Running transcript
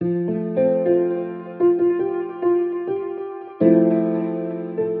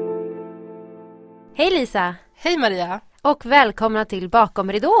Hej Lisa! Hej Maria! Och välkomna till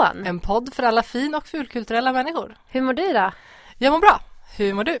Bakom ridån. En podd för alla fin- och fulkulturella människor. Hur mår du då? Jag mår bra.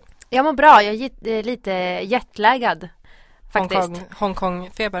 Hur mår du? Jag mår bra, jag är lite jetlaggad faktiskt.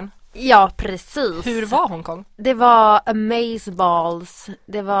 Hongkong-febern. Ja, precis. Hur var Hongkong? Det var amazeballs.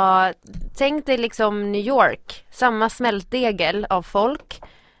 Det var, tänk dig liksom New York. Samma smältdegel av folk.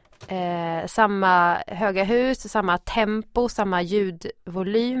 Samma höga hus, samma tempo, samma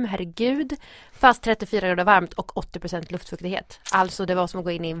ljudvolym, herregud. Fast 34 grader varmt och 80% luftfuktighet. Alltså det var som att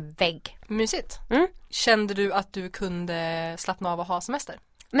gå in i en vägg. Mysigt. Kände du att du kunde slappna av och ha semester?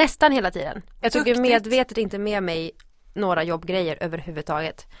 Nästan hela tiden. Jag tog ju Duktigt. medvetet inte med mig några jobbgrejer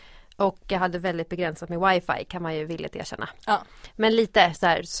överhuvudtaget. Och jag hade väldigt begränsat med wifi, kan man ju villigt erkänna. Ja. Men lite så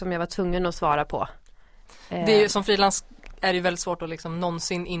här som jag var tvungen att svara på. Det är ju, som frilans är det ju väldigt svårt att liksom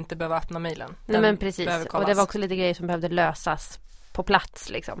någonsin inte behöva öppna mejlen. Nej, men precis. Och det var också lite grejer som behövde lösas på plats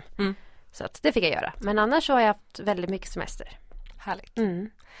liksom. Så att det fick jag göra. Men annars så har jag haft väldigt mycket semester. Härligt.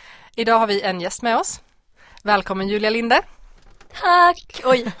 Idag har vi en gäst med oss. Välkommen Julia Linde. Tack!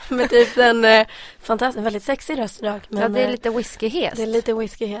 Oj, med typ en fantastisk, väldigt sexig röst idag. Men, ja, det är lite whiskyhäst. Det är lite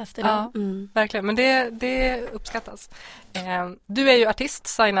whiskyhäst idag. Ja, verkligen. Men det uppskattas. Du är ju artist,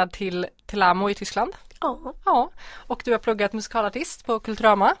 signad till Telamo i Tyskland. Ja. Ja, och du har pluggat musikalartist på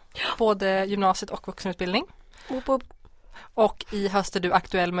Kulturama, både gymnasiet och vuxenutbildning. Och i höst är du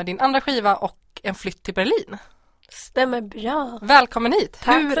aktuell med din andra skiva och en flytt till Berlin. Stämmer bra. Välkommen hit.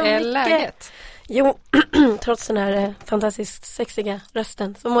 Tack Hur så är mycket. läget? Jo, trots den här fantastiskt sexiga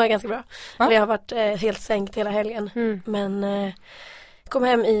rösten så mår jag ganska bra. Ja. Jag har varit helt sänkt hela helgen. Men kom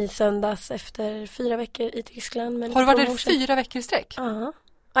hem i söndags efter 4 veckor i Tyskland. Med Har du varit där promotion. 4 veckor i sträck? Ja.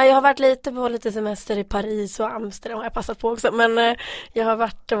 Ja, jag har varit lite på lite semester i Paris och Amsterdam har jag passat på också. Men jag har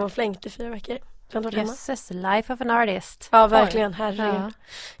varit och flängt i 4 veckor. Jösses, life of an artist. Ja, verkligen. Herregud.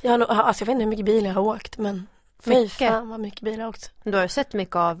 Ja. Jag vet inte hur mycket bil jag har åkt, men fy fan vad mycket bil jag har åkt. Du har sett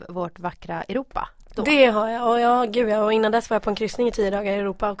mycket av vårt vackra Europa då. Det har jag. Och innan dess var jag på en kryssning i 10 dagar i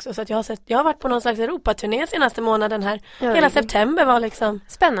Europa också. Så att jag har varit på någon slags Europaturné senaste månaden här. Ja, Hela september var liksom.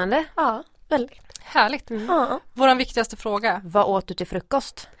 Spännande. Ja, väldigt. Härligt. Ja. Vår viktigaste fråga. Vad åt du till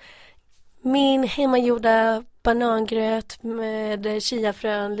frukost? Min hemmagjorda banangröt med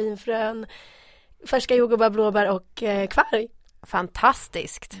chiafrön, linfrön, färska jordgubbar, blåbär och kvarg.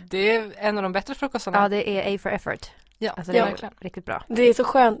 Fantastiskt. Det är en av de bättre frukostarna. Ja, det är A for effort. Ja, Alltså det är verkligen. riktigt bra. Det är så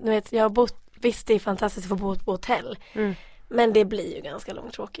skönt, du vet, jag har visst det är fantastiskt att få bo på hotell. Men det blir ju ganska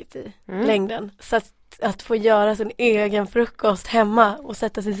långtråkigt i längden. Så att få göra sin egen frukost hemma och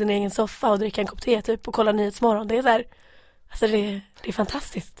sätta sig i sin egen soffa och dricka en kopp te typ och kolla Nyhetsmorgon. Det är så här, alltså det är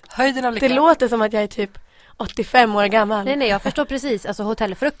fantastiskt. Höjden av lycka. Det låter som att jag är typ 85 år gammal. Nej, jag förstår precis. Alltså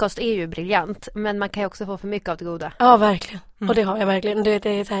hotellfrukost är ju briljant. Men man kan ju också få för mycket av det goda. Ja, verkligen. Och det har jag verkligen. Det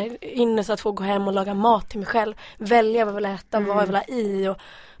är så här inne så att få gå hem och laga mat till mig själv. Välja vad jag vill äta, vad jag vill ha i. Och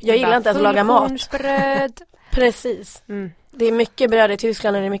jag gillar inte ens att laga mat. Fullkornsbröd. Precis. Det är mycket bröd i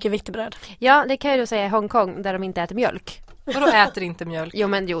Tyskland och det är mycket vitt bröd. Ja, det kan jag ju säga i Hongkong där de inte äter mjölk. Och då äter inte mjölk.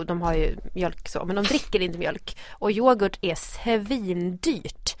 Jo, de har ju mjölk så. Men de dricker inte mjölk. Och yoghurt är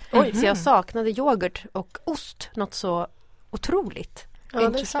svindyrt. Så jag saknade yoghurt och ost. Något så otroligt. Ja,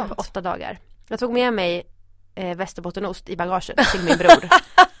 intressant. På 8 dagar. Jag tog med mig Västerbottenost i bagaget till min bror.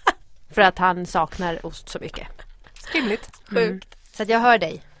 För att han saknar ost så mycket. Rimligt. Sjukt. Så att jag hör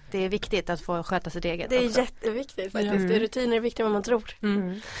dig. Det är viktigt att få sköta sitt eget. Det är också. jätteviktigt faktiskt. Rutiner är viktigare än vad man tror.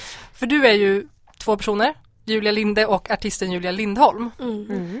 För du är ju 2 personer. Julia Linde och artisten Julia Lindholm.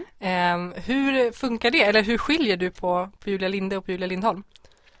 Hur funkar det? Eller hur skiljer du på Julia Linde och på Julia Lindholm?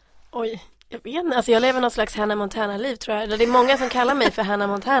 Oj, jag vet inte. Alltså jag lever någon slags Hannah Montana-liv tror jag. Det är många som kallar mig för Hannah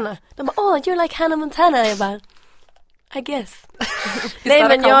Montana. De bara, you're like Hannah Montana. Jag bara, I guess. Nej,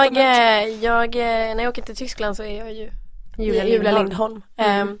 men jag när jag åker till Tyskland så är jag ju Julia Lindholm.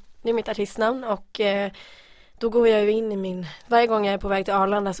 Det är mitt artistnamn och då går jag ju in i varje gång jag är på väg till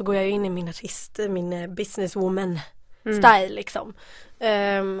Arlanda så går jag ju in i min businesswoman style liksom.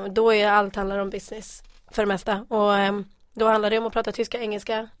 Då är allt handlar om business för det mesta och då handlar det om att prata tyska,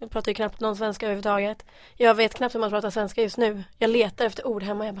 engelska. Jag pratar ju knappt någon svenska överhuvudtaget. Jag vet knappt hur man pratar svenska just nu. Jag letar efter ord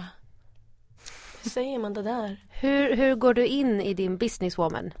hemma. Jag bara, hur säger man det där? Hur går du in i din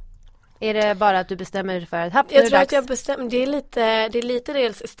businesswoman? Är det bara att du bestämmer för att jag tror att jag bestämmer. Det är lite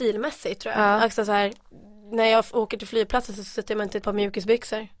dels stilmässigt tror jag. Ja. Alltså så här, när jag åker till flygplatsen så sätter jag mig inte ett par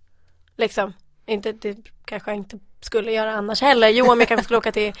mjukisbyxor. Liksom. Det kanske jag inte skulle göra annars heller. Jo, om jag kanske skulle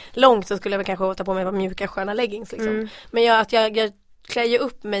åka till långt så skulle jag kanske ta på mig mjuka sköna leggings liksom. Men jag klär ju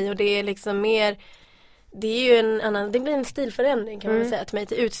upp mig och det är liksom mer, det är ju en annan, det blir en stilförändring kan man väl säga till mig,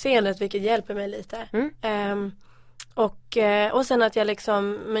 till utseendet, vilket hjälper mig lite. Och sen att jag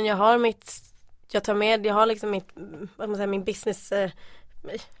liksom, men jag har mitt jag tar med, jag har liksom min business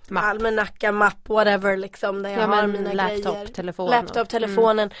almanacka, mapp, whatever liksom, där jag har mina laptop,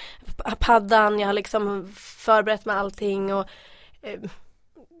 telefonen, paddan, jag har liksom förberett med allting och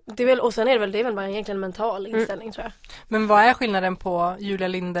det är väl, och sen är det väl bara egentligen en mental inställning tror jag. Men vad är skillnaden på Julia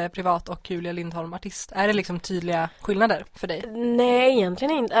Linde privat och Julia Lindholm artist? Är det liksom tydliga skillnader för dig? Nej,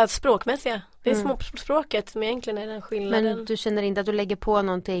 egentligen inte. Språkmässiga. Det är språket som egentligen är den skillnaden. Men du känner inte att du lägger på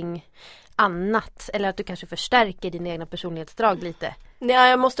någonting annat? Eller att du kanske förstärker dina egna personlighetsdrag lite? Nej,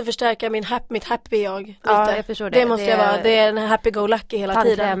 jag måste förstärka mitt happy jag lite. Ja, jag förstår det. Det måste jag vara. Det är den här happy-go-lucky hela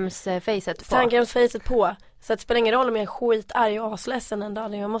tiden. Tandkrämsfacet på. Tandkrämsfacet på. Så att det spelar ingen roll om jag är skitarg och asledsen en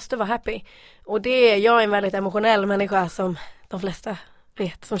dag. Jag måste vara happy. Och jag är en väldigt emotionell människa som de flesta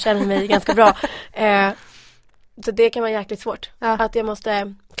vet. Som känner mig ganska bra. Så det kan vara jäkligt svårt. Ja. Att jag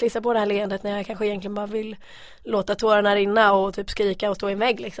måste klissa på det här leendet när jag kanske egentligen bara vill låta tårarna rinna och typ skrika och stå i en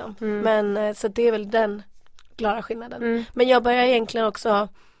vägg liksom. Men så det är väl den klara skillnaden. Men jag börjar egentligen också,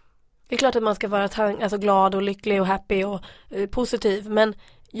 det är klart att man ska vara glad och lycklig och happy och positiv, men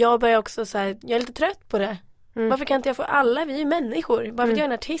jag börjar också så här, jag är lite trött på det. Varför kan inte jag få alla, vi är människor. Bara för att jag är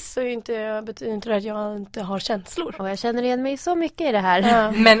en artist så betyder inte det att jag inte har känslor. Och jag känner igen mig så mycket i det här.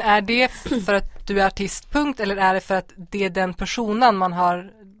 Ja. Men är det för att du är artistpunkt eller är det för att det är den personen man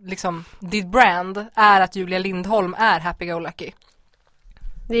har, liksom, ditt brand är att Julia Lindholm är happy-go-lucky?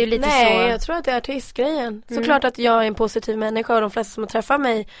 Det är ju lite Nej, jag tror att det är artistgrejen. Såklart att jag är en positiv människa och de flesta som har träffat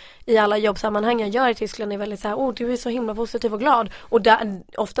mig i alla jobbsammanhang jag gör i Tyskland är väldigt så här, du är så himla positiv och glad. Och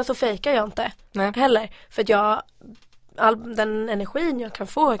ofta så fejkar jag inte heller. För att den energin jag kan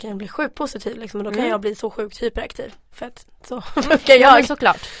få kan bli sjukt positiv liksom, och då kan jag bli så sjukt hyperaktiv. För att så funkar jag. Ja,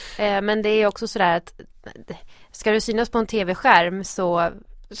 såklart. Men det är också sådär att ska du synas på en tv-skärm så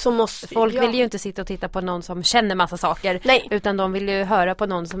måste folk vill ju inte sitta och titta på någon som känner massa saker. Nej. Utan de vill ju höra på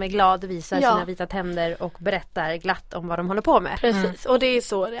någon som är glad, visar sina vita tänder och berättar glatt om vad de håller på med. Precis, och det är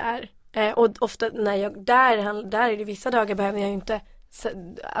så det är. Och ofta när jag där är det vissa dagar behöver jag ju inte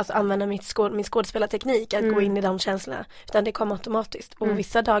använda min skådespelarteknik att gå in i de känslorna, utan det kommer automatiskt. Och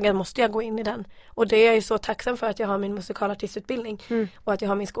vissa dagar måste jag gå in i den. Och det är jag ju så tacksam för att jag har min musikalartistutbildning och att jag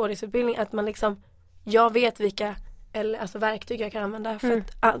har min skådespelarutbildning, att man liksom, jag vet vilka verktyg jag kan använda för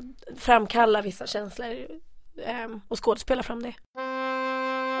att framkalla vissa känslor och skådespela fram det.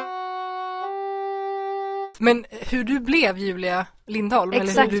 Men hur du blev Julia Lindholm,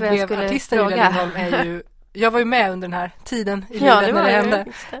 exakt, eller hur du blev artisten Julia Lindholm är ju, jag var ju med under den här tiden i livet när det hände.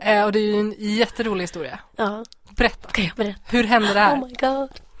 Och det är ju en jätterolig historia. Ja. Berätta. Okej, jag berätta. Hur hände det här? Oh my god.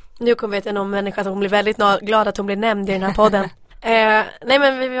 Nu kommer jag till någon människa som blir väldigt glad att hon blir nämnd i den här podden. Nej,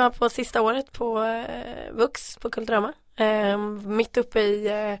 men vi var på sista året på Vux på Kulturama. Mitt uppe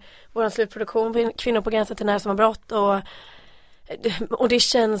i vår slutproduktion, Kvinnor på gränsen till närsammanbrott, och det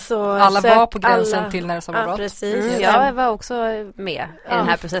känns så. Alla var på gränsen till närsammanbrott. Ja, precis. Jag var också med i den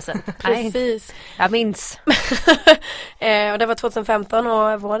här processen. Precis. Jag minns. Och det var 2015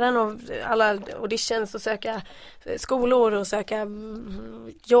 och våren och alla auditions och söka skolor och söka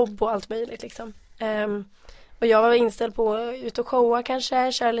jobb och allt möjligt liksom. Och jag var inställd på att ut och showa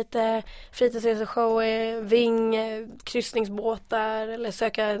kanske, köra lite fritidsreseshow, Ving, kryssningsbåtar eller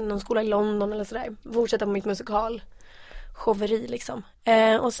söka någon skola i London eller sådär. Fortsätta på mitt musikalshoweri liksom.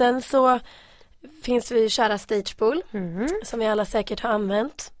 Och sen så finns vi kära Stagepool som vi alla säkert har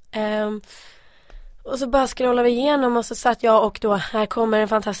använt. Och så bara scrollade vi igenom och så satt jag och då, här kommer den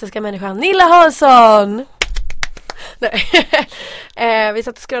fantastiska människan Nilla Hansson! Vi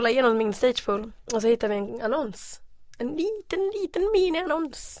satt och scrollade igenom min Stagepool och så hittade vi en annons. En liten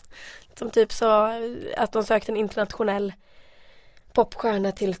mini-annons som typ sa att de sökte en internationell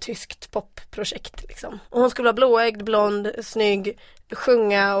popstjärna till tyskt popprojekt liksom. Och hon skulle vara blåögd, blond, snygg,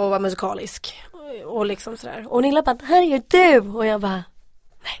 sjunga och vara musikalisk och liksom sådär. Och Nilla bara, här är ju du! Och jag bara,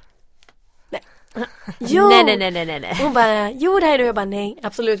 nej. Jo. Nej. Hon bara, jo det här är du. Jag bara, nej,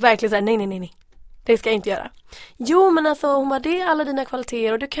 absolut, verkligen såhär, nej. Det ska jag inte göra. Jo, men alltså hon bara, det är alla dina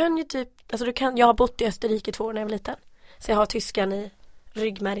kvaliteter och du kan ju typ, jag har bott i Österrike 2 år när jag var liten. Så jag har tyskan i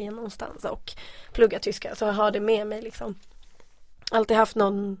ryggmärgen någonstans och pluggar tyska. Så jag har det med mig liksom. Alltid haft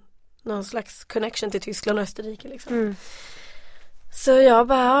någon slags connection till Tyskland och Österrike liksom. Så jag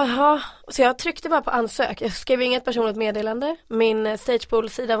bara, jaha. Så jag tryckte bara på ansök. Jag skrev inget personligt meddelande. Min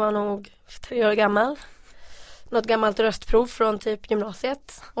Stagepool-sida var nog 3 år gammal. Något gammalt röstprov från typ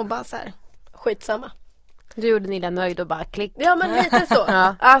gymnasiet. Och bara så här, skitsamma. Du gjorde Nilla nöjd och bara klick. Ja, men lite så.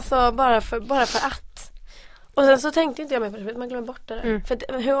 Ja. Alltså bara för att. Och sen så tänkte inte jag mer på det. Man glömmer bort det där.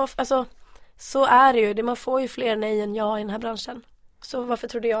 För så är det ju. Man får ju fler nej än ja i den här branschen. Så varför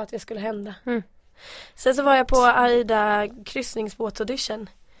trodde jag att det skulle hända? Sen så var jag på Aida kryssningsbåtsaudition.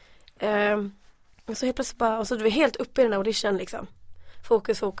 Och så helt plötsligt bara, och så du var helt uppe i den här audition liksom.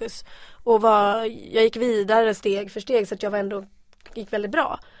 Fokus. Och jag gick vidare steg för steg så att jag var ändå gick väldigt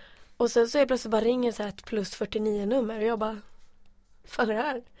bra. Och sen så helt plötsligt bara ringer så här ett plus 49 nummer och jag bara, fan är det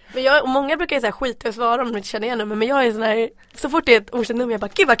här? Men och många brukar ju så här skita och svara om de inte känner igen nummer, men jag är sån här, så fort det är ett okänt nummer jag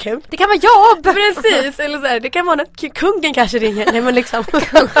bara, gud vad kul. Det kan vara jobb! Precis, eller så här, det kan vara att kungen kanske ringer. Nej men liksom.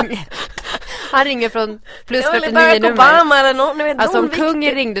 Han ringer från plus 49 Barack nummer. Obama eller någon, alltså om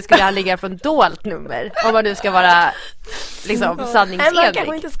kungen ringde skulle han ligga från dolt nummer. Om man nu ska vara liksom sanningsenlig. Nej, man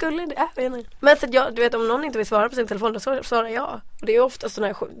kanske inte skulle det. Men så att du vet, om någon inte vill svara på sin telefon, då svarar jag. Och det är ofta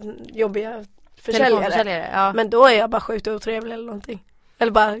sådana här jobbiga försäljare. Ja. Men då är jag bara sjukt otrevlig eller någonting.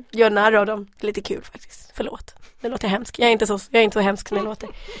 Eller bara gör nära av dem. Lite kul faktiskt. Förlåt. Det låter hemskt. Jag är inte så hemsk när det låter.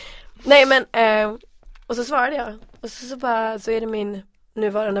 Nej men och så svarade jag. Och så är det min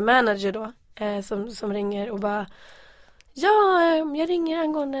nuvarande manager då som ringer och bara, ja, jag ringer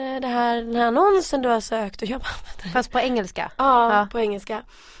angående den här annonsen du har sökt. Och jag bara, fast på engelska? Ja, på engelska.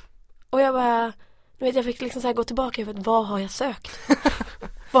 Och jag bara, jag fick liksom så här gå tillbaka över vad har jag sökt?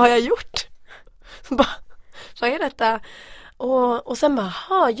 Vad har jag gjort? Bara, vad är detta? Och sen bara,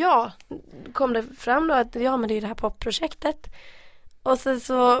 kom det fram då att men det är det här popprojektet. Och sen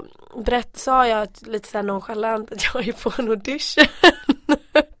så sa jag lite så här nonchalant att jag är på en audition.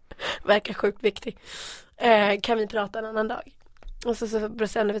 Verkar sjukt viktig. Kan vi prata en annan dag? Och så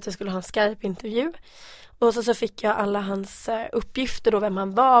bestämde vi att jag skulle ha en Skype-intervju. Och så fick jag alla hans uppgifter då, vem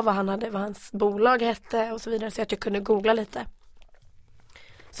han var, vad hans bolag hette och så vidare, så att jag kunde googla lite.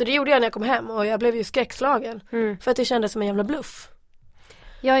 Så det gjorde jag när jag kom hem och jag blev ju skräckslagen. För att det kändes som en jävla bluff.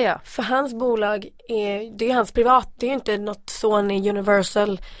 Ja. För hans bolag det är hans privat, det är inte något Sony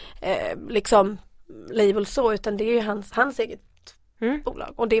Universal liksom label så, utan det är ju hans eget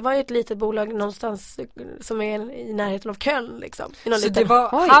bolag. Och det var ju ett litet bolag någonstans som är i närheten av Köln liksom. Så det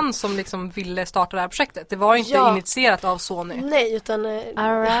var han som liksom ville starta det här projektet? Det var inte initierat av Sony? Nej, utan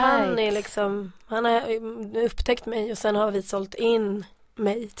han är liksom, han har upptäckt mig och sen har vi sålt in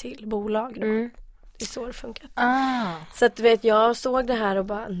mig till bolag då. Det är så det funkar. Så att jag såg det här och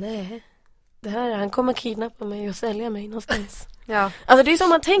bara, nej, det här, han kommer kidnappa mig och sälja mig någonstans. Ja. Alltså det är som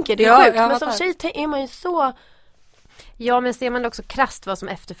man tänker, det är sjukt, men som tjej är man ju så. Ja, men ser man också krasst vad som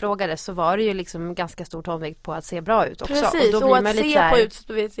efterfrågades så var det ju liksom ganska stor tonvikt på att se bra ut också. Precis, och då blir man att lite se så här... på ut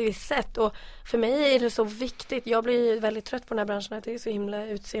på ett visst sätt. Och för mig är det så viktigt, jag blir väldigt trött på den här branschen att det är så himla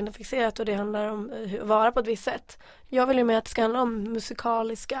utseendefixerat och det handlar om att vara på ett visst sätt. Jag vill ju med att det ska handla om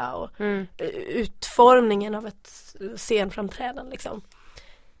musikaliska och utformningen av ett scenframträdande liksom.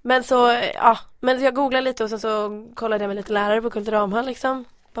 Men så, men jag googlade lite och sen så kollade jag med lite lärare på Kulturama liksom.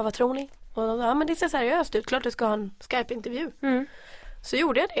 Bara, vad tror ni? Och men det ser seriöst ut, klart du ska ha en Skype-intervju. Så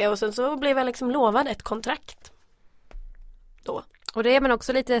gjorde jag det och sen så blev jag liksom lovad ett kontrakt då. Och det är man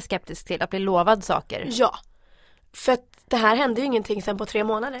också lite skeptisk till, att bli lovad saker. Ja, för att det här hände ju ingenting sen på 3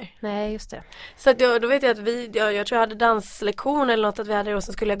 månader. Nej, just det. Så att då vet jag att jag tror jag hade danslektion eller något att vi hade, och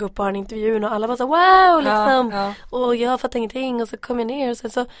så skulle jag gå upp och ha en intervju och alla var så wow liksom. Och jag fattar ingenting och så kom jag ner och sen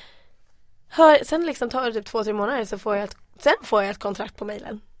så sen liksom tar det typ 2-3 månader så får jag ett kontrakt på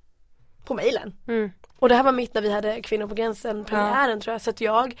mejlen. Och det här var mitt när vi hade Kvinnor på gränsen premiären tror jag, så att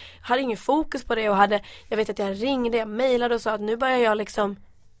jag hade ingen fokus på det och jag vet att jag ringde, jag mejlade och sa att nu börjar jag liksom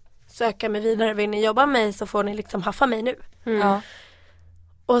söka mig vidare, vill ni jobba med mig så får ni liksom haffa mig nu.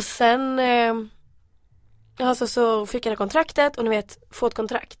 Och sen alltså så fick jag det kontraktet och ni vet, få ett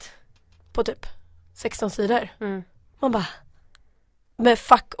kontrakt på typ 16 sidor. Man bara med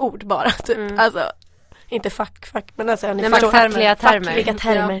fackord bara typ, alltså inte fack, men alltså fackliga termer. Fackliga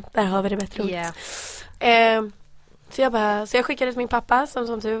termer, där har vi det bättre ordet. Så jag skickade till min pappa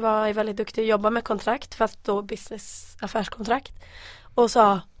som tur var är väldigt duktig att jobba med kontrakt, fast då affärskontrakt, och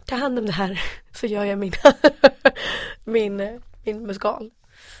sa, ta hand om det här så gör jag min musikal.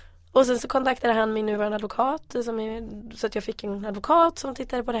 Och sen så kontaktade han min nuvarande advokat så att jag fick en advokat som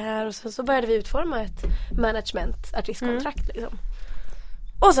tittade på det här, och sen så började vi utforma ett artistkontrakt liksom.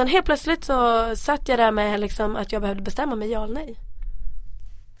 Och sen helt plötsligt så satt jag där med liksom att jag behövde bestämma mig ja eller nej.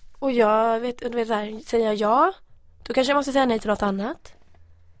 Och jag vet så här, säger jag ja, då kanske jag måste säga nej till något annat.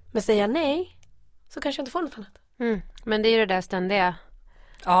 Men säger jag nej, så kanske jag inte får något annat. Men det är ju det där ständiga.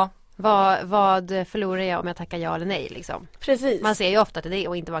 Ja. Vad förlorar jag om jag tackar ja eller nej liksom? Precis. Man ser ju ofta till det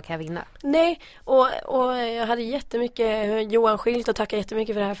och inte vad kan jag vinna. Nej, och jag hade jättemycket Johan Schilt och tacka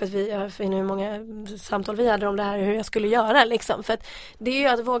jättemycket för det här, för hur många samtal vi hade om det här, hur jag skulle göra liksom. För att det är ju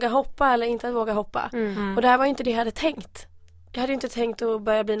att våga hoppa eller inte att våga hoppa. Och det här var inte det jag hade tänkt. Jag hade inte tänkt att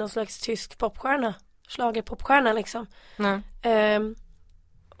börja bli någon slags tysk popstjärna, schlagerpopstjärna liksom.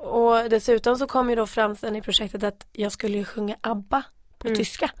 Och dessutom så kom ju då fram sen i projektet att jag skulle sjunga ABBA på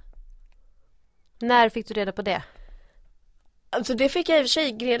tyska. När fick du reda på det? Alltså det fick jag i och för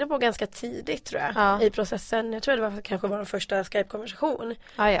sig reda på ganska tidigt tror jag, i processen. Jag tror det var kanske vår första Skype-konversation.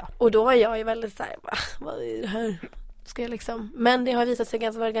 Ja. Och då var jag ju väldigt såhär, vad är det här? Ska jag liksom... Men det har visat sig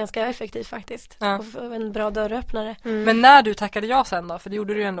vara ganska effektivt faktiskt. Och en bra dörröppnare. Men när du tackade ja sen då? För det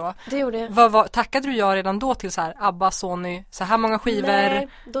gjorde du ju ändå. Det gjorde jag. Tackade du ja redan då till så här ABBA, Sony, så här många skivor? Nej,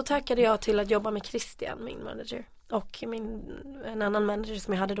 då tackade jag till att jobba med Christian, min manager. Och en annan manager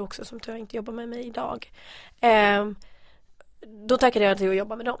som jag hade då också, som tyvärr inte jobbar med mig idag. Då tackade jag till att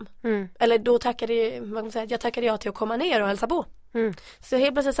jobba med dem. Eller då tackade jag till att komma ner och hälsa på. Så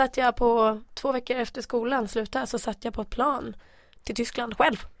helt plötsligt satt jag på 2 veckor efter skolan slutade, så satt jag på ett plan till Tyskland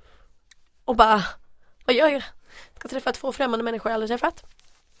själv. Och bara, vad gör jag? Ska träffa 2 främmande människor jag aldrig träffat.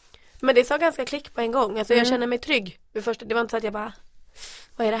 Men det sa ganska klick på en gång. Alltså jag kände mig trygg. Det var inte så att jag bara,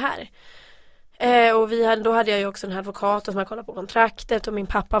 vad är det här? Och då hade jag ju också en advokat som hade kollat på kontraktet, och min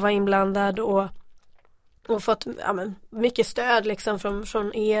pappa var inblandad och fått mycket stöd liksom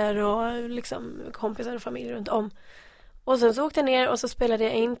från er och liksom kompisar och familj runt om. Och sen så åkte jag ner och så spelade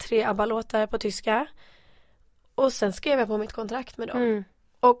jag in 3 ABBA-låtar på tyska. Och sen skrev jag på mitt kontrakt med dem.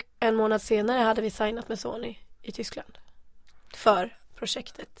 Och en månad senare hade vi signat med Sony i Tyskland. För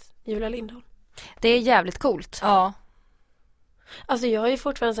projektet Julia Lindholm. Det är jävligt coolt. Ja. Alltså jag är ju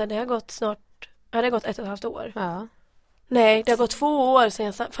fortfarande så här, det har gått 1,5 år. Ja. Nej, det har gått 2 år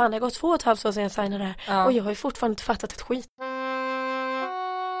sedan det har gått 2,5 år sedan jag signade det här. Ja. Och jag har ju fortfarande inte fattat ett skit.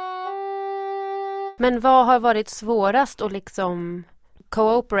 Men vad har varit svårast att liksom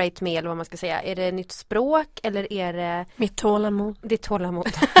cooperate med, eller vad man ska säga? Är det nytt språk eller är det... Mitt tålamod. Ditt tålamod.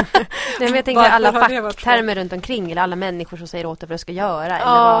 Nej, men jag tänker alla facktermer runt omkring, eller alla människor som säger åt dig vad du ska göra.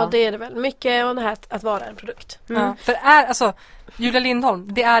 Ja, det är det väl. Mycket om det här att vara en produkt. Ja. För Julia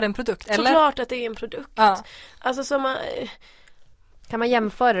Lindholm, det är en produkt, eller? Såklart att det är en produkt. Ja. Alltså kan man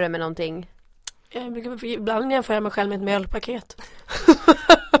jämföra det med någonting? Jag brukar ibland jämföra mig själv med ett mjölkpaket.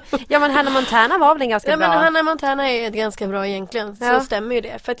 Ja, men Hannah Montana var väl en ganska bra. Ja, men Hannah Montana är ett ganska bra egentligen. Så stämmer ju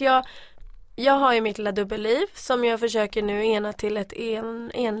det. För att jag har ju mitt lilla dubbelliv som jag försöker nu ena till ett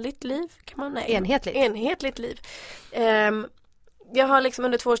enligt liv. Kan man? Nej. Enhetligt liv. Jag har liksom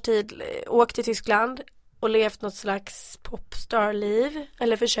under 2 års tid åkt till Tyskland och levt något slags popstar-liv.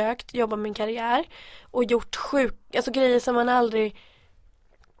 Eller försökt jobba med min karriär. Och gjort grejer som man aldrig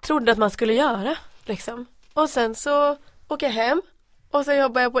trodde att man skulle göra. Liksom. Och sen så åker jag hem. Och så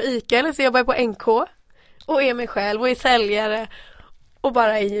jobbar jag på ICA, eller så jobbar jag på NK. Och är mig själv och är säljare. Och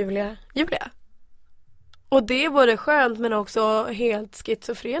bara är Julia. Och det är både skönt men också helt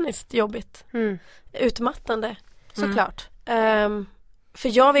schizofreniskt jobbigt. Utmattande. Såklart.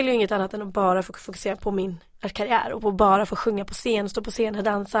 För jag vill ju inget annat än att bara få fokusera på min karriär. Och på bara få sjunga på scen, stå på scen och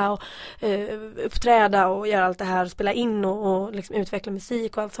dansa och uppträda och göra allt det här. Och spela in och liksom utveckla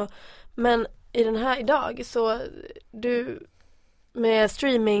musik och allt så. Men idag så med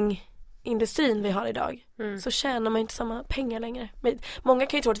streamingindustrin vi har idag så tjänar man inte samma pengar längre. Men många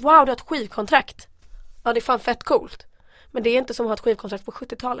kan ju tro att wow, du har ett skivkontrakt. Ja, det är fan fett coolt. Men det är inte som att ha ett skivkontrakt på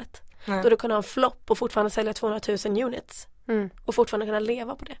 70-talet. Då du kan ha en flopp och fortfarande sälja 200 000 units. Och fortfarande kunna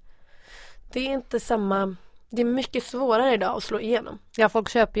leva på det. Det är inte samma... Det är mycket svårare idag att slå igenom. Ja, folk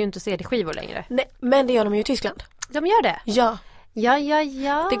köper ju inte CD-skivor längre. Nej, men det gör de ju i Tyskland. De gör det? Ja.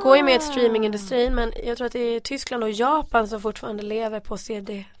 Ja. Det går ju med streamingindustrin, men jag tror att det är Tyskland och Japan som fortfarande lever på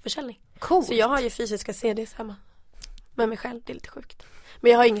CD-försäljning. Cool. Så jag har ju fysiska CDs hemma med mig själv, det är lite sjukt.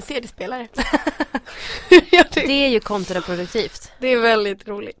 Men jag har ingen CD-spelare. Det är ju kontraproduktivt. Det är väldigt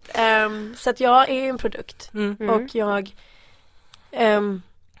roligt. Så att jag är en produkt. Och jag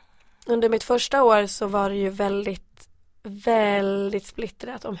under mitt första år så var det ju väldigt, väldigt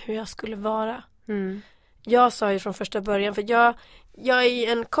splittrat om hur jag skulle vara. Jag sa ju från första början, för jag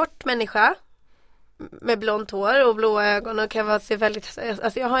är en kort människa med blont hår och blåa ögon och kan se väldigt,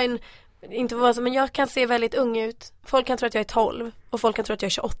 alltså jag har men jag kan se väldigt ung ut. Folk kan tro att jag är 12 och folk kan tro att jag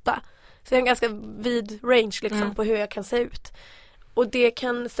är 28. Så jag har en ganska vid range liksom på hur jag kan se ut. Och det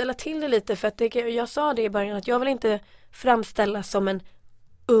kan ställa till det lite, för att jag sa det i början att jag vill inte framställas som en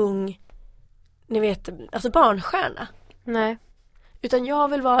ung, ni vet, alltså barnstjärna. Nej. Utan jag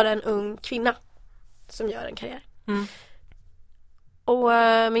vill vara en ung kvinna som gör en karriär. Och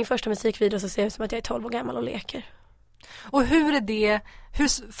min första musikvideo så ser det ut som att jag är 12 år gammal och leker. Och hur är det,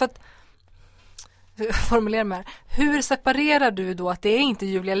 för att formulera mig här, hur separerar du då att det är inte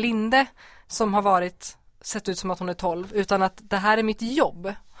Julia Linde som har sett ut som att hon är 12, utan att det här är mitt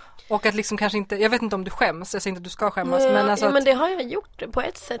jobb? Och att liksom kanske inte, jag vet inte om du skäms, jag säger inte att du ska skämmas. Men, alltså men det har jag gjort, på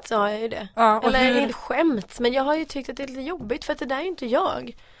ett sätt så har jag ju det. Ja, eller inte skämt, men jag har ju tyckt att det är lite jobbigt för att det där är ju inte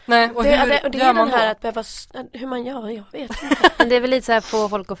jag. Nej, och det hur gör man den här att behöva, hur man gör, jag vet inte. Men det är väl lite så här få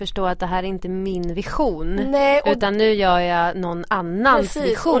folk att förstå att det här är inte min vision. Nej, utan nu gör jag någon annans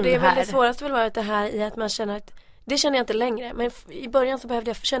vision här. Och det är väl det svåraste väl varit det här i att man känner att, det känner jag inte längre. Men i början så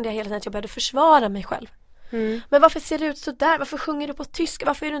kände jag hela tiden att jag behövde försvara mig själv. Men varför ser det ut så där? Varför sjunger du på tyska?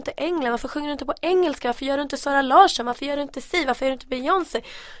 Varför gör du inte England? Varför sjunger du inte på engelska? Varför gör du inte Sara Larsson? Varför gör du inte Si? Varför gör du inte Beyoncé?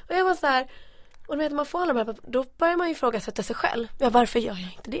 Och jag var så här, och du vet, man får alla de här, då börjar man ju ifrågasätta sig själv. Ja, varför gör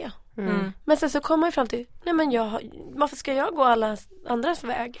jag inte det? Men sen så kommer man ju fram till, nej men varför ska jag gå alla andras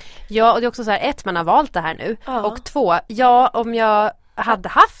väg? Ja, och det är också så här, man har valt det här nu. Ja. Och 2, om jag hade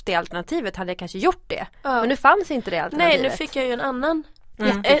haft det alternativet hade jag kanske gjort det. Ja. Men nu fanns inte det alternativet. Nej, nu fick jag ju en annan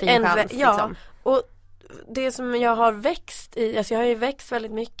jättefin chans, liksom. Och det som jag har växt i, alltså jag har ju växt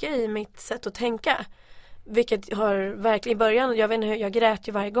väldigt mycket i mitt sätt att tänka. Vilket har verkligen i början, jag vet inte hur, jag grät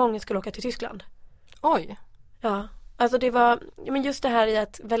ju varje gång jag skulle åka till Tyskland. Oj. Ja, alltså det var, men just det här i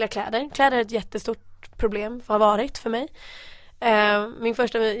att välja kläder. Kläder är ett jättestort problem, har varit för mig. Min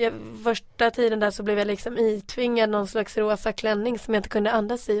första tiden där så blev jag liksom itvingad någon slags rosa klänning som jag inte kunde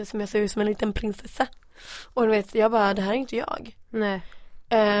andas i och som jag såg ut som en liten prinsessa. Och du vet, jag bara, det här är inte jag. Nej.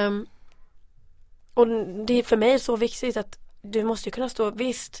 Och det är för mig så viktigt att du måste ju kunna stå,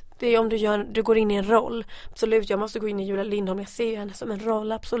 visst, det är om du går in i en roll, absolut, jag måste gå in i Julia Lindholm, jag ser henne som en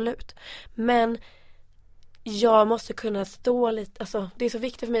roll, absolut, men jag måste kunna stå lite, alltså det är så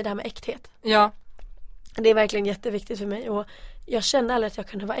viktigt för mig det här med äkthet. Ja. Det är verkligen jätteviktigt för mig och jag kände aldrig att jag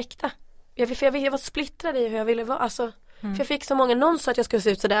kunde vara äkta. Jag var splittrad i hur jag ville vara, alltså. För jag fick så många, någon sa att jag skulle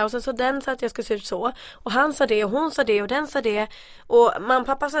se ut sådär och sen så den sa att jag skulle se ut så och han sa det och hon sa det och den sa det och mamma,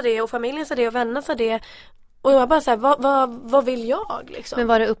 pappa sa det och familjen sa det och vänner sa det och jag var bara såhär, vad vill jag liksom? Men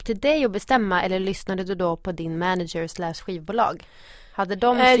var det upp till dig att bestämma eller lyssnade du då på din manager / skivbolag? Hade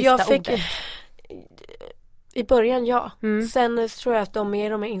de sista ordet? I början ja. Sen tror jag att de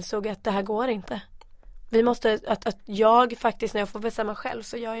mer och mer insåg att det här går inte. Vi måste, att jag faktiskt när jag får bestämma själv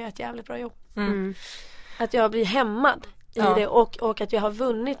så gör jag ett jävligt bra jobb. Att jag blir hämmad i det och att jag har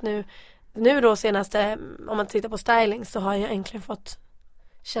vunnit nu då senaste, om man tittar på styling så har jag äntligen fått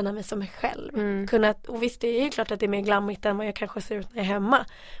känna mig som mig själv. Och visst, det är ju klart att det är mer glammigt än vad jag kanske ser ut när jag är hemma,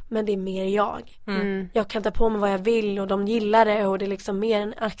 men det är mer jag. Jag kan ta på mig vad jag vill och de gillar det och det är liksom mer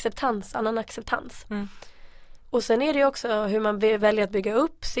en annan acceptans. Och sen är det ju också hur man väljer att bygga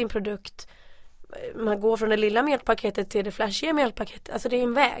upp sin produkt. Man går från det lilla mjölkpaketet till det flashiga mjölkpaketet. Alltså det är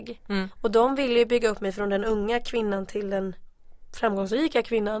en väg. Och de vill ju bygga upp mig från den unga kvinnan till den framgångsrika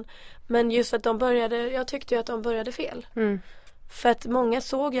kvinnan. Men just att jag tyckte ju att de började fel. För att många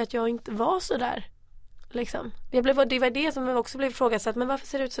såg ju att jag inte var så där. Liksom. Det var det som också blev ifrågasatt. Men varför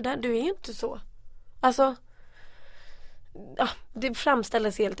ser det ut så där? Du är ju inte så. Alltså, ja, det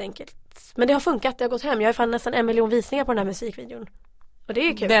framställdes helt enkelt. Men det har funkat, det har gått hem. Jag har fan nästan 1 miljon visningar på den här musikvideon. Och det är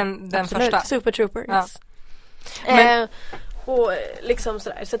ju kul. Den första. Super Trooper. Ja. Yes. Och liksom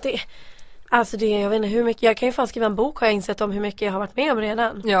sådär. Så det, alltså det, jag vet inte hur mycket. Jag kan ju fan skriva en bok, har jag insett, om hur mycket jag har varit med om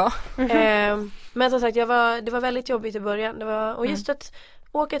redan. Ja. Men som sagt, det var väldigt jobbigt i början. Och just att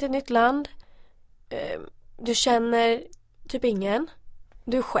åka till ett nytt land. Du känner typ ingen.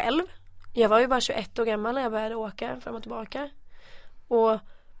 Du själv. Jag var ju bara 21 år gammal när jag började åka fram och tillbaka. Och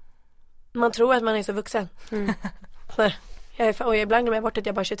man tror att man är så vuxen. Och ibland glömmer jag bort att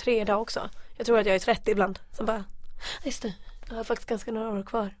jag bara är 23 idag också. Jag tror att jag är 30 ibland. Så bara, just det, jag har faktiskt ganska några år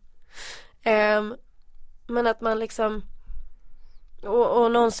kvar. Men att man liksom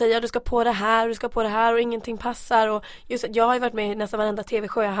och någon säger du ska på det här och ingenting passar. Och just att jag har ju varit med i nästan varenda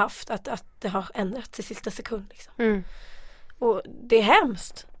tv-show jag har haft. Att det har ändrats i sista sekund liksom. Och det är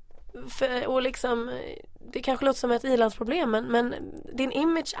hemskt. Och liksom, det kanske låter som ett ilandsproblem, men din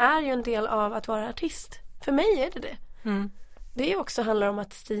image är ju en del av att vara artist. För mig är det. Det också handlar om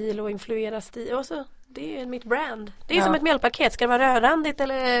att stil och influera stil. Och så, det är mitt brand. Det är som ett mjölkpaket. Ska det vara rödrandigt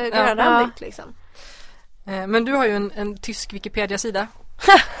eller grönrandigt liksom? Men du har ju en tysk Wikipedia-sida.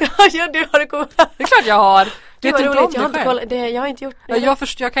 Ja, du har det coolt. Det är klart jag har. Det var roligt, jag har inte gjort det.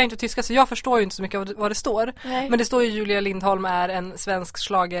 Jag kan inte tyska så jag förstår ju inte så mycket av vad det står. Nej. Men det står ju Julia Lindholm är en svensk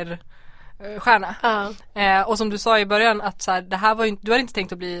schlagerstjärna. Och som du sa i början att så här, det här var ju, du hade inte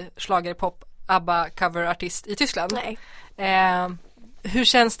tänkt att bli schlagerpop ABBA coverartist i Tyskland. Nej. Hur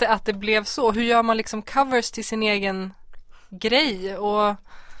känns det att det blev så? Hur gör man liksom covers till sin egen grej? Och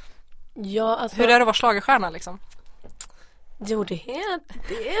hur är det att vara schlagerstjärna liksom? Jo, det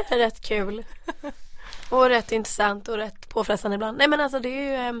är rätt kul. Och rätt intressant och rätt påfrestande ibland. Nej, men alltså det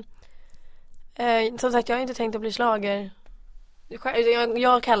är ju som sagt, jag har inte tänkt att bli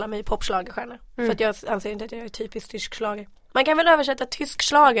Jag kallar mig popschlagerstjärna. För att jag anser inte att jag är typisk tysk schlager. Man kan väl översätta tysk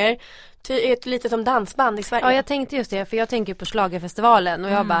schlager till lite som dansband i Sverige. Ja, jag tänkte just det, för jag tänker på schlagerfestivalen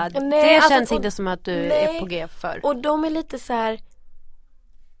och jag bara, känns inte som att du är på G för. Och de är lite så här,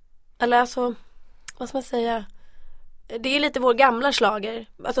 eller alltså, vad ska man säga? Det är lite vår gamla schlager.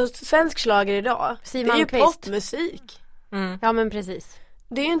 Alltså svensk schlager idag. Siw det är ju Malmkvist. popmusik. Ja, men precis.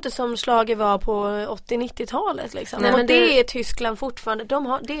 Det är ju inte som schlager var på 80-90-talet liksom. Nej, och men det är Tyskland fortfarande.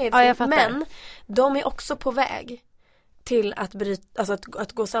 Men de är också på väg till att bryta, alltså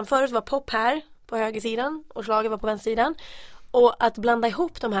att gå samman. Förut var pop här på högersidan och schlager var på vänstersidan. Och att blanda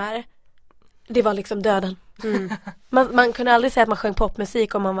ihop de här, det var liksom döden. Man kunde aldrig säga att man sjöng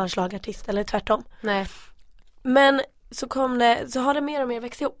popmusik om man var schlagerartist eller tvärtom. Nej. Men så har det mer och mer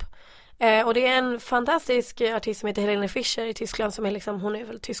växt ihop. Och det är en fantastisk artist som heter Helene Fischer i Tyskland som är liksom, hon är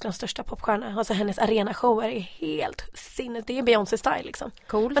väl Tysklands största popstjärna. Alltså hennes arenashower är helt sinnes. Det är Beyoncé style liksom.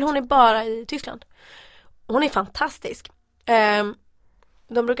 Coolt. Men hon är bara i Tyskland. Hon är fantastisk.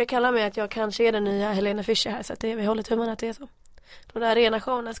 De brukar kalla mig att jag kanske är den nya Helene Fischer här, så att vi håller tummarna att det är så. De där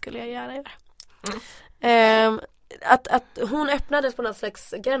arenashowerna skulle jag gärna göra. Att hon öppnades på något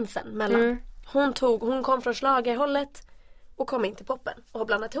slags gränsen mellan. Hon kom från schlagerhållet och kom in till poppen och har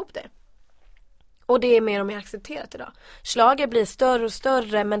blandat ihop det. Och det är mer och mer accepterat idag. Schlager blir större och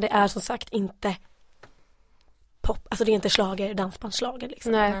större, men det är som sagt inte pop. Alltså det är inte schlager, dansbandsschlager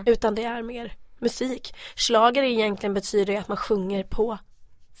liksom. Nej. Utan det är mer musik. Schlager egentligen betyder att man sjunger på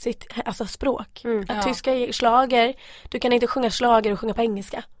sitt språk. Att tyska är schlager. Du kan inte sjunga schlager och sjunga på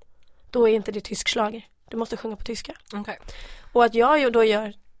engelska. Då är inte det tysk schlager. Du måste sjunga på tyska. Okay. Och att jag då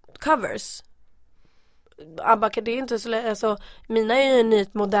gör covers. ABBA, det är inte så, alltså, mina är ju en ny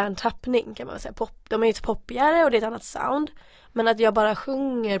modern tappning kan man säga. De är ju poppigare och det är ett annat sound. Men att jag bara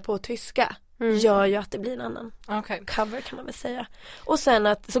sjunger på tyska gör ju att det blir en annan cover kan man väl säga. Och sen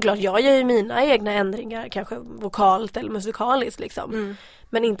att såklart jag gör ju mina egna ändringar, kanske vokalt eller musikaliskt liksom.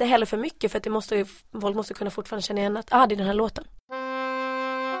 Men inte heller för mycket, för att folk måste kunna fortfarande känna igen att det är den här låten.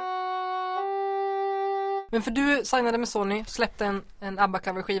 Men för du signade med Sony, släppte en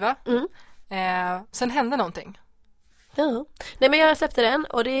ABBA-coverskiva. Sen hände någonting. Ja. Nej, men jag släppte den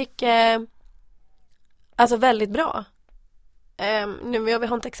och det gick alltså väldigt bra. Nu jag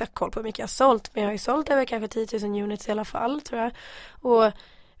har inte exakt koll på hur mycket jag har sålt, men jag har ju sålt över kanske 10 000 units i alla fall, tror jag. Och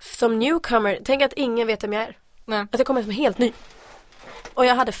som newcomer, tänk att ingen vet vem jag är. Nej. Alltså jag kommer som helt ny. Och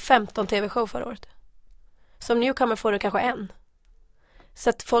jag hade 15 tv-show förra året. Som newcomer får du kanske en. Så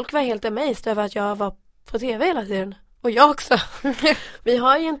att folk var helt amazed över att jag var på tv hela tiden. Och jag också. Vi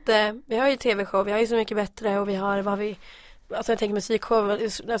har ju tv-show, vi har ju Så mycket bättre och vi har alltså jag tänker musikshow,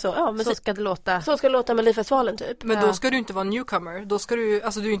 alltså, så ska det låta. Så ska det låta med Melodifestivalen typ. Men då ska du inte vara newcomer. Då ska du,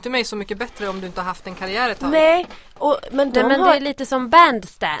 alltså du är inte med Så mycket bättre om du inte har haft en karriär ett tag. Nej, men det är lite som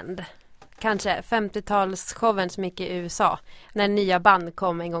Bandstand. Kanske 50-talsshowen som gick i USA. När nya band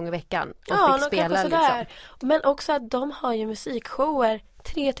kom en gång i veckan och fick spela liksom. Men också att de har ju musikshower,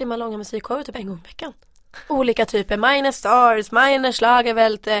 3 timmar långa musikshower typ en gång i veckan. Olika typer, Meine Stars, Meine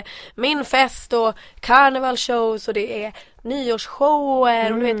Schlagerwälte, Min fest och karnevalshows och det är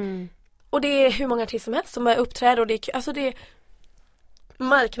nyårsshower och du vet, och det är hur många artister som helst som uppträder och det är, alltså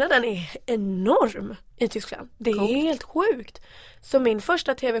marknaden är enorm i Tyskland. Det är helt sjukt. Så min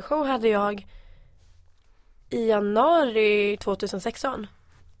första tv-show hade jag i januari 2016.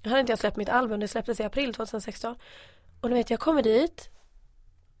 Jag hade inte släppt mitt album, det släpptes i april 2016. Och du vet, jag kommer dit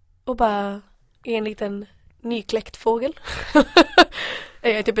och bara är en liten nykläckt fågel.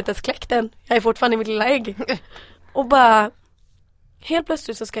 Jag är typ inte ens kläckt än. Jag är fortfarande i mitt lilla ägg. Och bara helt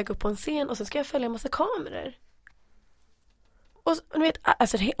plötsligt så ska jag gå upp på en scen och så ska jag följa en massa kameror. Och du vet,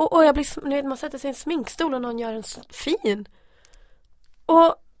 alltså, och jag blir, du vet, man sätter sig i en sminkstol och någon gör en fin.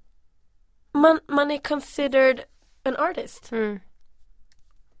 Och man är considered an artist.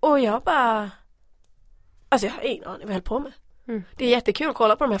 Och jag bara, alltså jag har ingen aning vad jag höll på med. Det är jättekul att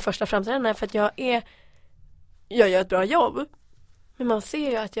kolla på de här första framträdandena för att jag gör ett bra jobb. Men man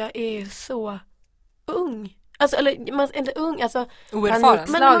ser ju att jag är så ung. Alltså, eller man är inte ung, alltså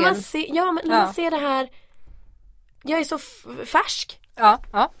oerfaren. Men man ser det här, jag är så färsk. Ja.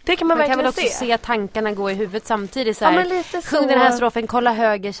 Det kan man verkligen kan väl också se tankarna gå i huvudet samtidigt så här. Sjung den här strofen, kolla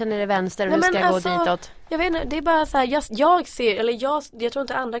höger, känner det vänster och nu ska jag gå ditåt. Jag vet inte, det är bara så här, jag ser, eller jag tror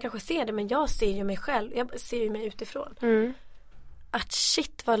inte andra kanske ser det, men jag ser ju mig själv. Jag ser ju mig utifrån. Att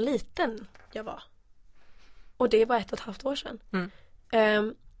shit vad liten jag var. Och det var 1,5 år sedan.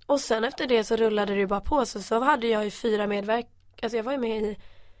 Och sen efter det så rullade det ju bara på. Så hade jag ju 4 medverk. Alltså jag var ju med i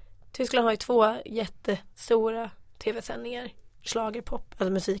Tyskland har ju 2 jättestora tv-sändningar. Schlagerpop,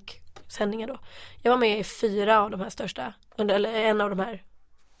 alltså musiksändningar då. Jag var med i 4 av de här största. eller en av de här,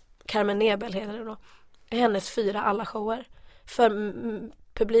 Carmen Nebel heter det då, hennes 4 alla shower för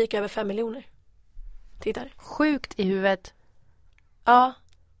publik över 5 miljoner tittare. Sjukt i huvudet. Ja.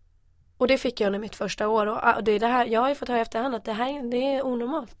 Och det fick jag under mitt första år. Och det är det här, jag har ju fått höra efterhand att det är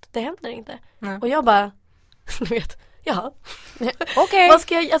onormalt. Det händer inte. Och jag bara, du vet, jaha. Okej. Vad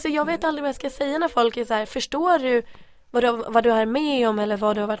ska jag, alltså jag vet aldrig vad jag ska säga när folk är så här, förstår du vad du är med om eller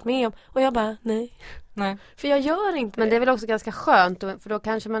vad du har varit med om? Och jag bara, nej. För jag gör inte Men det är väl också ganska skönt, för då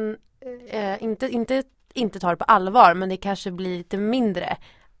kanske man inte tar det på allvar, men det kanske blir lite mindre.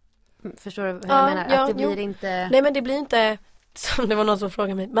 Förstår du vad jag menar? Att det blir inte... Nej, men det blir inte... Som det var någon som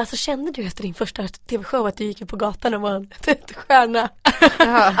frågade mig, men alltså kände du efter din första tv-show att du gick på gatan och var en stjärna?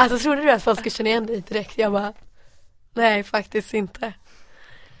 Alltså trodde du att folk skulle känna igen dig direkt? Jag bara, nej faktiskt inte.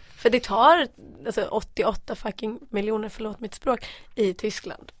 För det tar alltså 88 fucking miljoner, förlåt mitt språk, i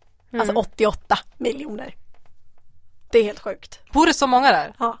Tyskland. Alltså 88 miljoner. Det är helt sjukt. Bor det så många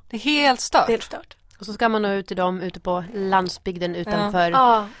där? Ja. Det är helt stört. Det är helt stört. Och så ska man nå ut till dem ute på landsbygden utanför.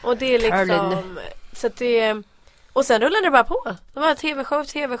 Ja, och det är liksom... Berlin. Så att det... Och sen rullade det bara på. Det var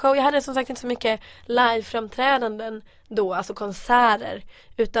tv-show. Jag hade som sagt inte så mycket live-framträdanden då, alltså konserter.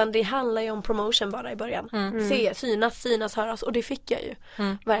 Utan det handlar ju om promotion bara i början. Synas, höras. Och det fick jag ju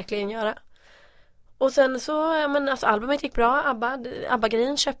verkligen göra. Och sen så, men alltså albumet gick bra.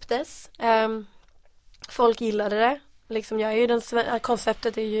 ABBA-grejen köptes. Folk gillade det. Liksom jag är ju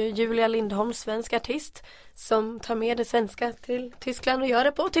konceptet är ju Julia Lindholm, svensk artist som tar med det svenska till Tyskland och gör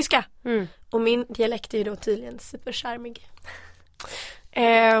det på tyska. Och min dialekt är ju då tydligen supercharmig.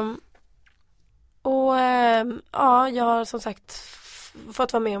 Ja, jag har som sagt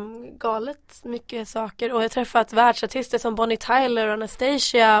fått vara med om galet mycket saker och jag har träffat världsartister som Bonnie Tyler och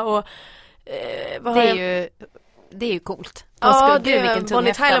Anastasia och det är ju coolt. Ja,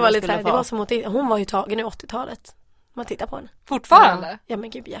 Bonnie Tyler var lite såhär, det var som hon var ju tagen i 80-talet. Man tittar på henne. Fortfarande? Ja men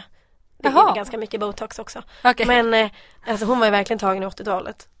gud ja. Det är ganska mycket botox också. Okay. Men alltså hon var ju verkligen tagen i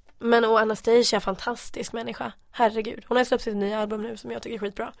 80-talet. Men och Anastasia, fantastisk människa. Herregud. Hon har släppt sitt nya album nu som jag tycker är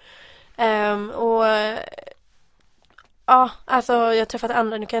skitbra. Ja, alltså jag har träffat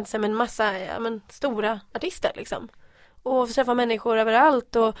andra, nu kan jag inte säga, men massa stora artister liksom. Och träffa människor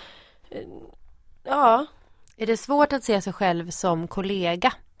överallt och ja. Är det svårt att se sig själv som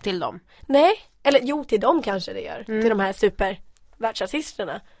kollega till dem? Nej, eller jo, till dem kanske det gör. Till de här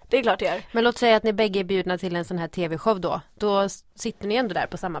supervärldsartisterna. Det är klart det gör. Men låt säga att ni bägge är bjudna till en sån här tv-show då. Då sitter ni ändå där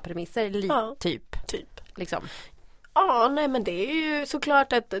på samma premisser, typ. Liksom. Ja, nej men det är ju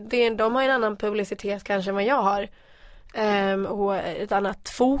såklart att de har en annan publicitet kanske än vad jag har. Och ett annat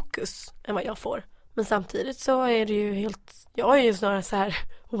fokus än vad jag får. Men samtidigt så är det ju jag är ju snarare så här,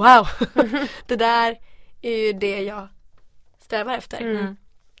 wow, det där är ju det jag strävar efter.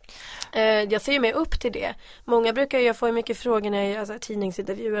 Jag ser ju mer upp till det. Många jag får ju mycket frågor när jag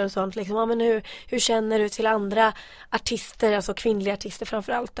tidningsintervjuer och sånt liksom, men hur känner du till andra artister, alltså kvinnliga artister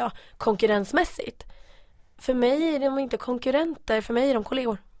framförallt då, konkurrensmässigt? För mig är de inte konkurrenter, för mig är de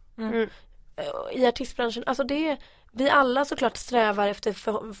kollegor. I artistbranschen, alltså vi alla såklart strävar efter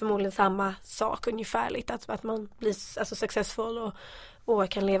förmodligen samma sak ungefärligt, att man blir alltså successful och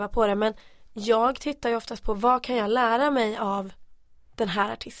kan leva på det, men jag tittar ju oftast på vad kan jag lära mig av den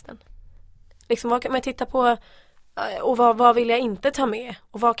här artisten. Liksom vad kan man titta på och vad vill jag inte ta med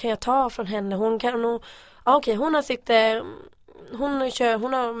och vad kan jag ta från henne? Hon kan nog hon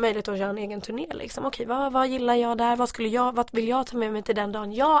har möjlighet att göra en egen turné liksom. Okej, vad gillar jag där? Vad vill jag ta med mig till den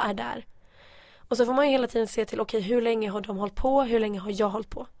dagen jag är där? Och så får man ju hela tiden se till hur länge har de hållit på? Hur länge har jag hållit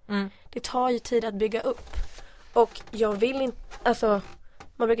på? Det tar ju tid att bygga upp. Och jag vill inte, alltså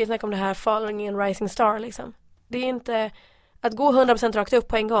man brukar snacka om det här falling in rising star liksom. Det är inte att gå 100% rakt upp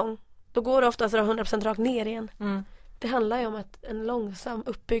på en gång. Då går det oftast 100% rakt ner igen. Det handlar ju om en långsam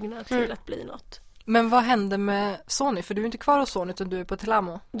uppbyggnad till att bli något. Men vad hände med Sony? För du är inte kvar hos Sony utan du är på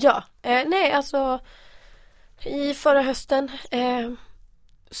Telamo. Ja, nej alltså i förra hösten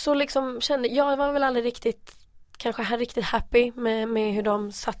så liksom jag var väl aldrig riktigt happy med hur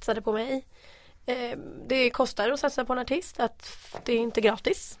de satsade på mig. Det kostar att satsa på en artist, att det är inte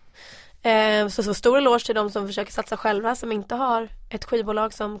gratis. Så stor eloge till de som försöker satsa själva, som inte har ett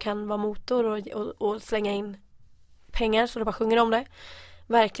skivbolag som kan vara motor och slänga in pengar så du bara sjunger om det.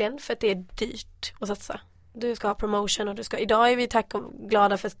 Verkligen, för att det är dyrt att satsa. Du ska ha promotion och idag är vi tack och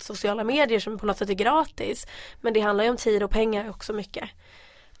glada för sociala medier som på något sätt är gratis. Men det handlar ju om tid och pengar också mycket.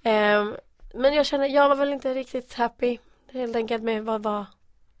 Men jag var väl inte riktigt happy helt enkelt med vad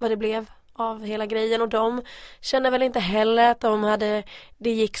det blev av hela grejen, och de känner väl inte heller att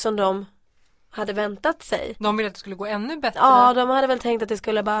det gick som de hade väntat sig. De ville att det skulle gå ännu bättre. Ja, de hade väl tänkt att det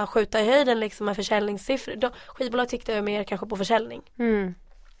skulle bara skjuta i höjden liksom med försäljningssiffror. Skivbolag tittade mer kanske på försäljning.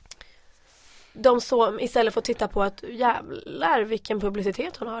 De såg istället för att titta på att jävlar vilken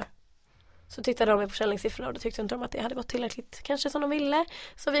publicitet hon har. Så tittade de på försäljningssiffrorna och då tyckte inte de att det hade gått tillräckligt kanske som de ville.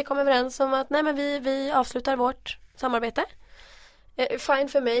 Så vi kom överens om att nej men vi avslutar vårt samarbete. Fine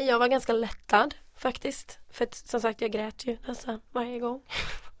för mig, jag var ganska lättad faktiskt. För att, som sagt jag grät ju nästan varje gång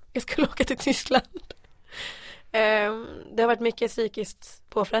jag skulle åka till Tyskland. Det har varit mycket psykiskt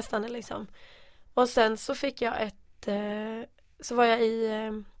påfrestande liksom. Och sen så fick jag så var jag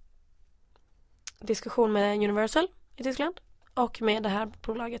i diskussion med Universal i Tyskland och med det här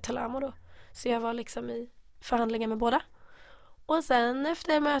bolaget Telamo då. Så jag var liksom i förhandlingar med båda. Och sen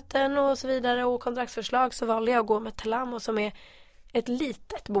efter möten och så vidare och kontraktsförslag så valde jag att gå med Telamo som är ett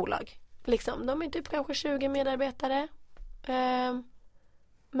litet bolag. Liksom, de är typ kanske 20 medarbetare.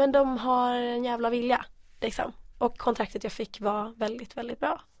 Men de har en jävla vilja. Liksom. Och kontraktet jag fick var väldigt, väldigt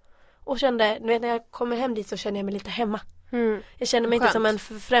bra. Och kände, du vet när jag kommer hem dit så känner jag mig lite hemma. Jag känner mig inte som en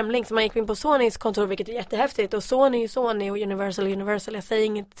främling. Så man gick in på Sonys kontor, vilket är jättehäftigt. Och Sony är Sony och Universal är Universal. Jag säger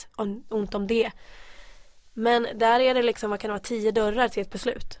inget ont om det. Men där är det liksom, vad kan det vara, 10 dörrar till ett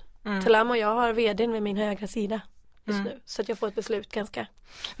beslut. Telamo och jag har vdn vid min högra sida just nu. Så att jag får ett beslut ganska.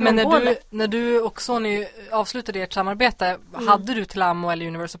 Men när du och Sony avslutade ert samarbete, hade du Telamo eller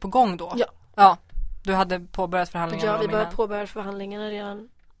Universal på gång då? Ja. Du hade påbörjat förhandlingarna? Ja, vi började påbörja förhandlingarna redan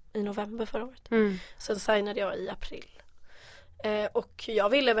i november förra året. Sen signade jag i april. Och jag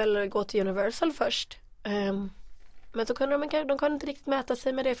ville väl gå till Universal först. Men så kunde de kunde inte riktigt mäta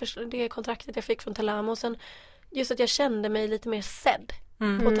sig med det kontraktet jag fick från Telamo. Sen just att jag kände mig lite mer sedd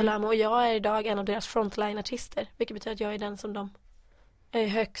på Telamo. Och jag är idag en av deras frontline-artister. Vilket betyder att jag är den som de är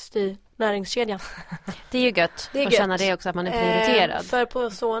högst i näringskedjan. Det är ju gött att känna det också, att man är prioriterad. För på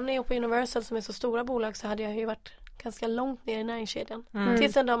Sony och på Universal som är så stora bolag så hade jag ju varit ganska långt ner i näringskedjan.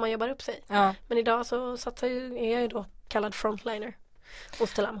 Tills en dag man jobbar upp sig. Ja. Men idag så är jag ju då kallad frontliner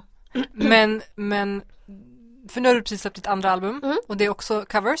hos Telamo. Men för nu har du precis släppt ditt andra album och det är också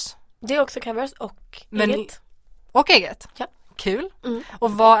covers? Det är också covers och eget. Och eget? Ja. Kul.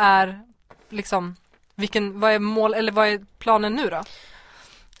 Och vad är liksom vad är mål eller vad är planen nu då?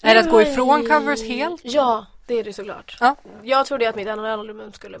 Är det att gå ifrån covers helt? Ja, det är det såklart. Ja. Jag trodde att mitt andra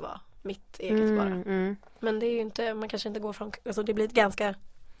album skulle vara mitt eget bara. Men det är ju inte, man kanske inte går från, alltså det blir ett ganska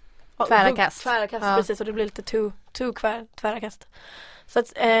tvära kast, precis, och det blir lite tvära kast. Så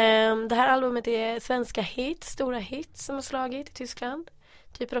att det här albumet är svenska hits, stora hits som har slagit i Tyskland.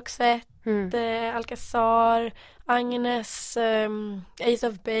 Typ Roxette, Alcazar, Agnes, Ace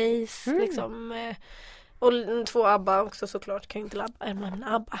of Base liksom. Och 2 ABBA också såklart, kan ju inte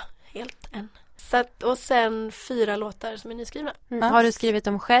nämna ABBA helt än. Så att, och sen 4 låtar som är nyskrivna. Har du skrivit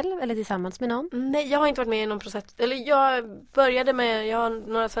dem själv eller tillsammans med någon? Nej, jag har inte varit med i någon process. Eller jag har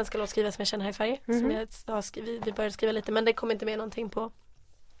några svenska låtskrivare som jag känner här i Sverige. Som vi började skriva lite, men det kommer inte med någonting på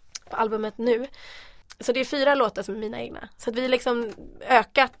albumet nu. Så det är 4 låtar som är mina egna. Så att vi liksom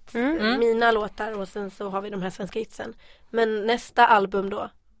ökat mina låtar och sen så har vi de här svenska hitsen. Men nästa album då,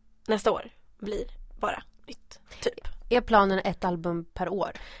 nästa år, blir bara nytt, typ. Är planen 1 album per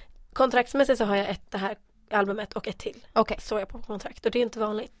år? Kontraktsmässigt så har jag det här albumet och ett till. Okay. Så är jag på kontrakt. Och det är inte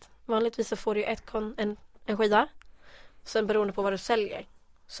vanligt. Vanligtvis så får du en skiva. Sen beroende på vad du säljer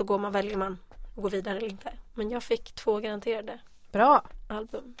så väljer man att gå vidare eller inte. Men jag fick 2 garanterade bra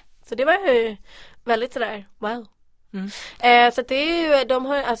album. Så det var ju väldigt sådär, wow. Så det är ju, de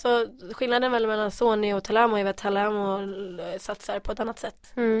har, alltså skillnaden mellan Sony och Telamo är att Telamo satsar på ett annat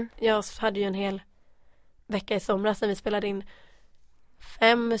sätt. Jag hade ju en hel vecka i somras när vi spelade in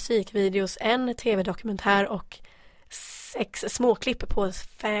 5 musikvideos, 1 tv-dokumentär och 6 småklipp på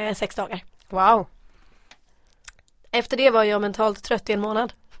 6 dagar. Wow. Efter det var jag mentalt trött i en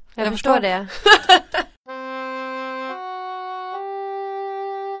månad. Jag förstår det.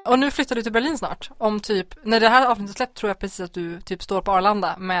 Och nu flyttar du till Berlin snart. Om typ, när det här avsnittet släppt tror jag precis att du typ står på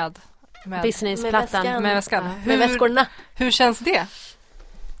Arlanda med businessplattan. Med väskan. Med väskorna. Hur känns det?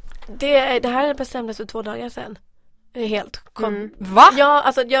 Det här bestämdes för 2 dagar sedan. Helt Va? Ja,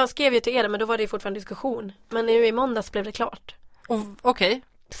 alltså jag skrev ju till er men då var det fortfarande diskussion. Men nu i måndags blev det klart. Okej.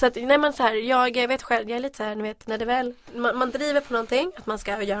 Så att, nej men så här, jag vet själv, jag är lite så här, ni vet, när det väl man driver på någonting, att man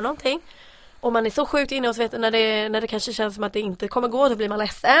ska göra någonting. Och man är så sjukt inne och så vet när det kanske känns som att det inte kommer gå, då blir man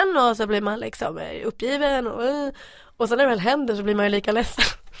ledsen och så blir man liksom uppgiven och sen när det väl händer så blir man ju lika ledsen.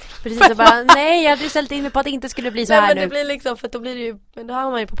 Precis, så bara, nej, jag hade ställt in mig på att det inte skulle bli så här men nu. Det blir liksom, för då blir det ju, då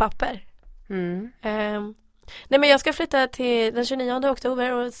har man ju på papper. Nej men jag ska flytta till den 29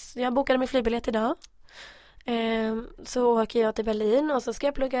 oktober och jag bokade min flygbiljett idag. Så åker jag till Berlin och så ska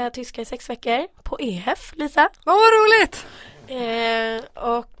jag plugga tyska i 6 veckor på EF, Lisa. Vad roligt!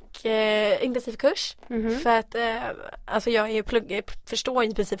 Och intensivkurs. För att alltså jag förstår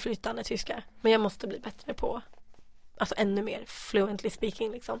i princip flytande tyska. Men jag måste bli bättre på alltså ännu mer fluently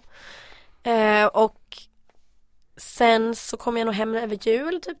speaking liksom. Och sen så kommer jag nog hem över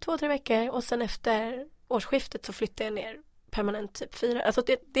jul typ 2-3 veckor. Och sen efter årsskiftet så flyttar jag ner permanent typ 4. Alltså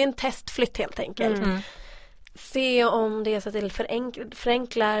det är en testflytt helt enkelt. Se om det är så att det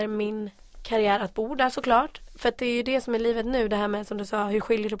förenklar min karriär att bo där såklart. För att det är ju det som är livet nu. Det här med som du sa, hur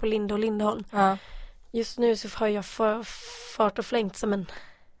skiljer du på Linde och Lindholm? Just nu så har jag fart och flängt som en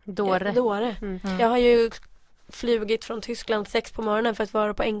dåre. Jag har ju flugit från Tyskland 6 på morgonen för att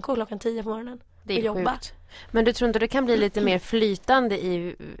vara på NK klockan 10 på morgonen. Det är sjukt. Men du tror inte det kan bli lite mer flytande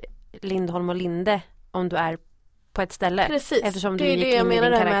i Lindholm och Linde om du är på ett ställe? Precis, eftersom det du är gick det jag in i din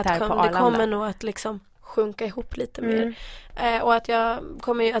menar karaktär med på att Arlanda. det kommer nog att liksom sjunka ihop lite mer. Och att jag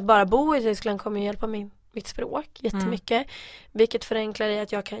kommer ju att bara bo i Tyskland kommer ju hjälpa mitt språk jättemycket. Vilket förenklar i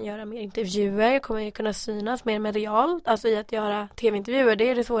att jag kan göra mer intervjuer. Jag kommer ju kunna synas mer medialt. Alltså i att göra tv-intervjuer. Det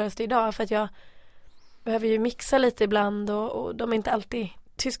är det svåraste idag. För att jag behöver ju mixa lite ibland. Och de är inte alltid...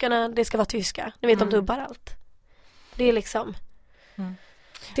 Tyskarna, det ska vara tyska. Ni vet, de dubbar allt. Det är liksom...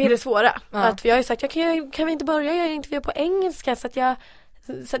 Det är det svåra. Att jag har ju sagt, kan vi inte börja göra intervjuer på engelska så att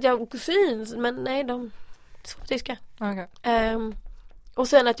jag syns. Men nej, de är på tyska. Och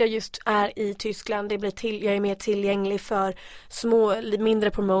sen att jag just är i Tyskland, jag är mer tillgänglig för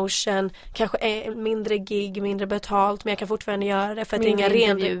mindre promotion, kanske mindre gig, mindre betalt, men jag kan fortfarande göra det för att det är inga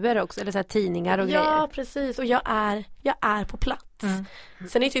intervjuer också, eller så här tidningar och grejer. Ja, precis. Och jag är på plats.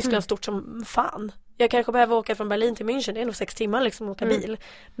 Sen är Tyskland stort som fan. Jag kanske behöver åka från Berlin till München, det är nog 6 timmar liksom åka bil.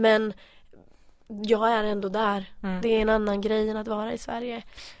 Men jag är ändå där. Det är en annan grej än att vara i Sverige.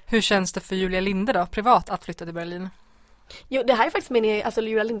 Hur känns det för Julia Linde då, privat, att flytta till Berlin? Jo, det här är faktiskt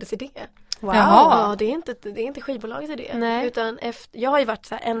Julia Lindes idé. Wow. Ja, det är inte skivbolagets idé. Nej. Utan jag har ju varit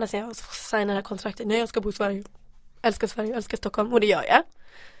så här ända sedan jag signade det här kontraktet. Nej, jag ska bo i Sverige. Älskar Sverige, älskar Stockholm. Och det gör jag.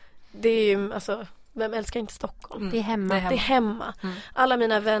 Det är ju, alltså, vem älskar inte Stockholm? Det är hemma. Det är hemma. Alla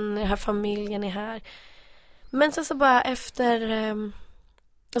mina vänner här, familjen är här. Men så bara efter...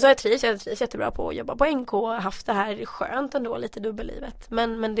 Och så har jag trivs jättebra på att jobba på NK och haft det här skönt ändå, lite dubbellivet.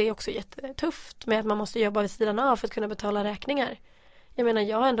 Men det är också jättetufft med att man måste jobba vid sidan av för att kunna betala räkningar. Jag menar,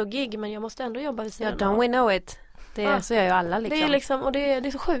 jag har ändå gig, men jag måste ändå jobba vid sidan av. Don't we know it. Så gör ju alla liksom. Det är liksom, och det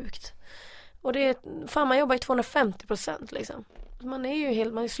är så sjukt. Och det är, fan, man jobbar i 250% liksom. Man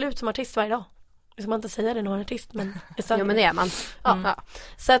är slut som artist varje dag. Jag ska inte säga det, någon artist, men... Jo, men det är man. Ja.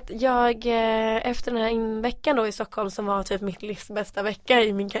 Så att jag, efter den här veckan då i Stockholm som var typ mitt livs bästa vecka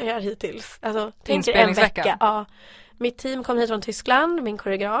i min karriär hittills. Alltså, tänk er en vecka. Ja. Mitt team kom hit från Tyskland, min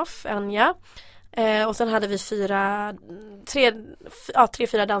koreograf, Anja. Och sen hade vi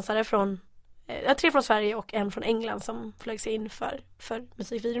 3-4 dansare från 3 från Sverige och en från England som flögs in för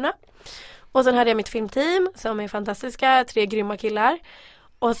musikvideorna. Och sen hade jag mitt filmteam som är fantastiska, 3 grymma killar.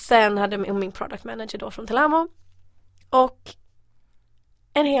 Och sen hade jag min product manager då från Telamo. Och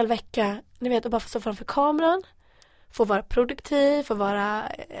en hel vecka, ni vet, att bara få stå framför kameran. Få vara produktiv, få vara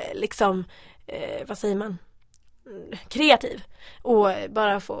liksom, vad säger man? Kreativ. Och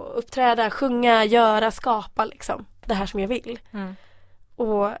bara få uppträda, sjunga, göra, skapa liksom. Det här som jag vill.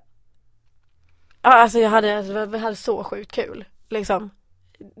 Och ja, alltså vi hade så sjukt kul. Liksom.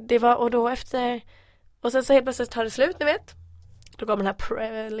 Det var, och då efter, och sen så helt plötsligt tar det slut, ni vet. Då går den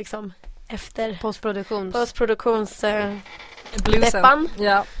här liksom efter postproduktions deppan.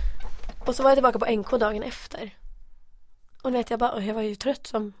 Ja. Och så var jag tillbaka på NK dagen efter. Och vet jag var ju trött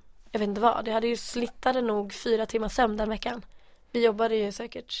som jag vet inte vad. Jag hade ju slittade nog 4 timmar sömn den veckan. Vi jobbade ju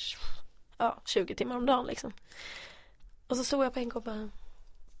säkert 20 timmar om dagen liksom. Och så stod jag på NK och bara,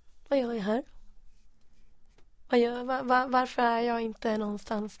 vad gör jag här? Varför är jag inte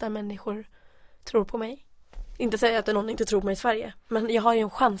någonstans där människor tror på mig? Inte säga att någon inte tror på mig i Sverige, men jag har ju en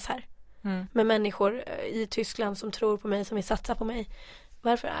chans här. Med människor i Tyskland som tror på mig, som vill satsa på mig.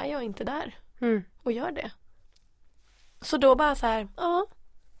 Varför är jag inte där och gör det? Så då bara så här,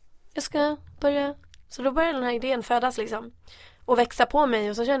 jag ska börja. Så då började den här idén födas liksom. Och växa på mig,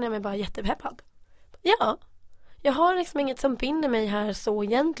 och så känner jag mig bara jättepeppad. Ja, jag har liksom inget som binder mig här så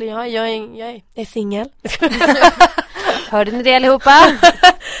egentligen. Jag är singel. Hörde ni det allihopa?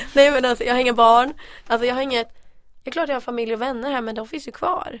 Nej, men alltså jag har inga barn. Alltså jag har inget. Det är klart jag har familj och vänner här, men de finns ju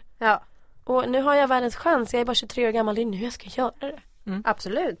kvar. Ja. Och nu har jag världens chans. Jag är bara 23 år gammal. Det är nu jag ska göra det.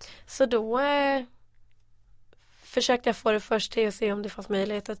 Absolut. Så då försökte jag få det först till att se om det fanns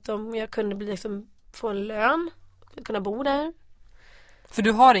möjlighet att om jag kunde bli liksom, få en lön, kunna bo där. För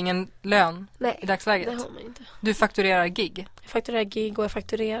du har ingen lön i dagsläget? Nej, det har man inte. Du fakturerar gig? Jag fakturerar gig och jag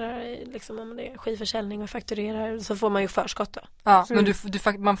fakturerar liksom om det är skivförsäljning och jag fakturerar så får man ju förskott då. Ja, men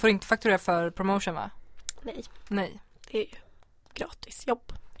man får inte fakturera för promotion va? Nej. Det är ju gratis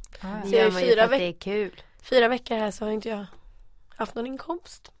jobb. Det gör man ju för att det är kul. 4 veckor här så har inte jag haft någon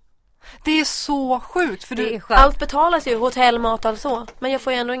inkomst. Det är så sjukt för allt betalas ju, hotell, mat och så. Men jag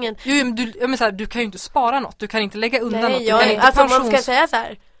får ju ändå ingen. Jo, men du kan ju inte spara något. Du kan inte lägga undan något. Nej, alltså man ska säga så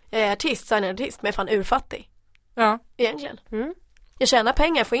här. Jag är artist, så är jag artist, men jag är fan urfattig. Ja. Egentligen. Jag tjänar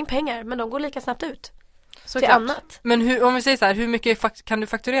pengar, får in pengar, men de går lika snabbt ut. Så till annat. Men om vi säger så här, hur mycket kan du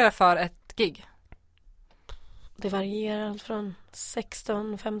fakturera för ett gig? Det varierar från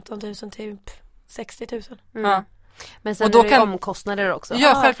 16-15 000 till 60 000. Ja. Men sen och då är det omkostnader också.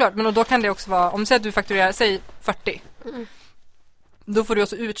 Ja, självklart. Men då kan det också vara, om du säger att du fakturerar, säg 40. Då får du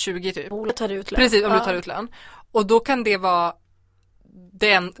också ut 20 typ. Om du tar ut lön. Precis, om du tar ut lön. Och då kan det vara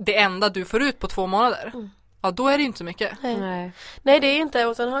det enda du får ut på 2 månader. Ja, då är det inte så mycket. Nej, det är inte.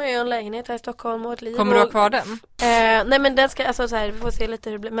 Och sen har jag en lägenhet här i Stockholm och ett liv. Kommer du ha kvar den? Nej, men den ska, alltså så här, vi får se lite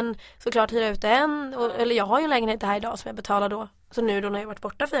hur det blir. Men såklart hyra ut den. Eller jag har ju en lägenhet här idag som jag betalar då. Så nu då när jag varit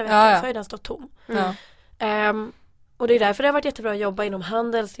borta 4 veckor så har ju den stått tom. Och det är därför det har varit jättebra att jobba inom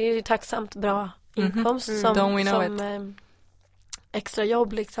handel. Så det är ju tacksamt bra inkomst som extra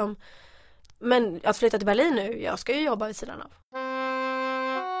jobb liksom. Men att flytta till Berlin nu, jag ska ju jobba vid sidan av.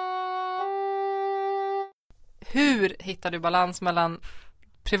 Hur hittar du balans mellan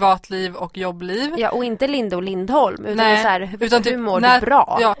privatliv och jobbliv? Ja, och inte Linde och Lindholm. Utan, nej, så här, hur mår du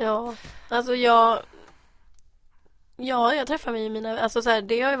bra? Ja, alltså jag träffar mig i mina, alltså så här,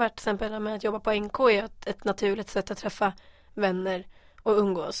 det har ju varit till exempel med att jobba på NK är ett naturligt sätt att träffa vänner och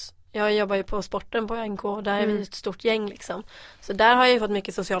umgås. Jag jobbar ju på sporten på NK och där är vi ett stort gäng liksom. Så där har jag ju fått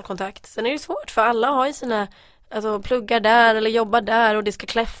mycket social kontakt. Sen är det svårt för alla har ju sina, alltså pluggar där eller jobbar där och det ska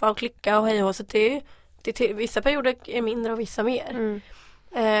kläffa och klicka och hej och så det vissa perioder är mindre och vissa mer.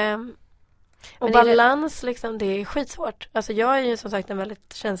 Och balans liksom, det är skitsvårt. Alltså jag är ju som sagt en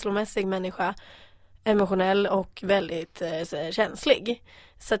väldigt känslomässig människa. Emotionell och väldigt känslig.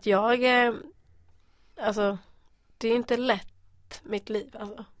 Så att alltså det är inte lätt mitt liv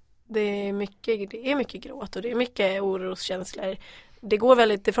alltså. Det är mycket gråt och det är mycket oroskänslor. Det går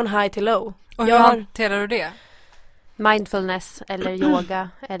väldigt från high till low. Och hur hanterar du det? Mindfulness eller yoga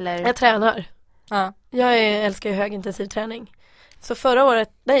eller... Jag tränar. Ja. Jag älskar ju högintensiv träning. Så i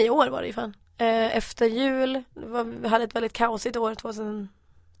år var det ju fan. Efter jul, vi hade ett väldigt kaosigt år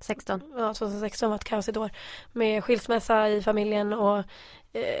 2016. Ja, 2016 var ett kaosigt år. Med skilsmässa i familjen och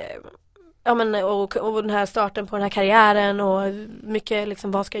och den här starten på den här karriären och mycket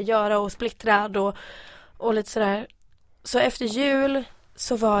liksom vad ska jag göra och splittrad och lite sådär. Så efter jul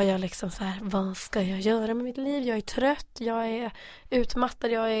så var jag liksom så här, vad ska jag göra med mitt liv? Jag är trött, jag är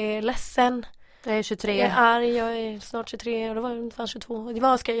utmattad, jag är ledsen. Jag är 23. Jag är arg, jag är snart 23 och då var jag ungefär 22.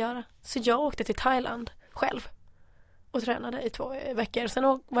 Vad ska jag göra? Så jag åkte till Thailand själv och tränade i 2 veckor.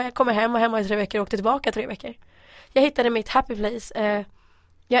 Sen kom jag hemma i 3 veckor och åkte tillbaka 3 veckor. Jag hittade mitt happy place.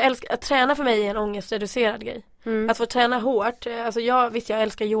 Jag älskar att träna, för mig är en ångestreducerad grej. Att få träna hårt. Alltså jag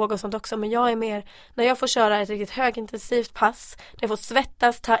älskar yoga och sånt också, men jag är mer när jag får köra ett riktigt högintensivt pass, där jag får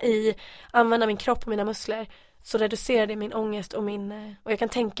svettas, ta i, använda min kropp och mina muskler, så reducerar det min ångest och och jag kan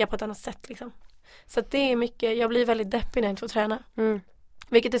tänka på ett annat sätt liksom. Så att det är mycket, jag blir väldigt deppig när jag inte får träna.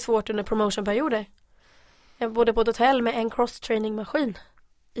 Vilket är svårt under promotionperioder. Jag bodde på ett hotell med en cross-training-maskin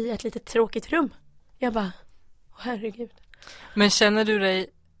i ett litet tråkigt rum. Jag bara, herregud. Men känner du dig...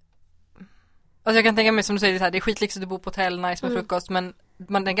 Alltså jag kan tänka mig som du säger, det är skitlyxigt att bo på hotell, nice med frukost, men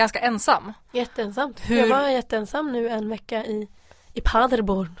man är ganska ensam. Jätteensamt. Jag var jätteensam nu en vecka i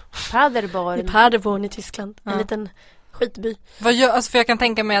Paderborn. I Paderborn i Tyskland. En liten skitby. För jag kan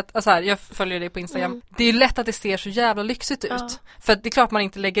tänka mig att, alltså här, jag följer dig på Instagram. Det är ju lätt att det ser så jävla lyxigt ut. För att det är klart man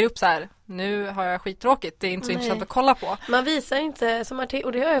inte lägger upp så här, nu har jag skittråkigt. Det är inte så intressant att kolla på. Man visar inte, som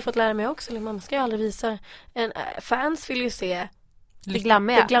och det har jag fått lära mig också. Man ska ju aldrig visa, fans vill ju se det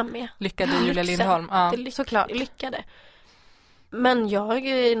glammiga. Lyckade Julia Lindholm. Såklart. Lyckade. Men jag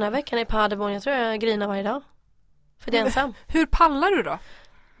i den här veckan i Paderborn, jag tror jag grinar varje dag. För det är ensam. Hur pallar du då?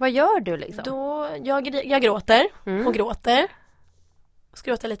 Vad gör du liksom? Jag gråter och gråter. Och så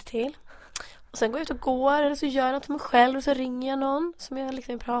gråter jag lite till. Och sen går jag ut och går, eller så gör jag något för mig själv, och så ringer jag någon som jag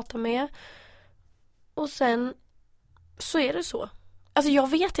liksom pratar med. Och sen så är det så. Alltså jag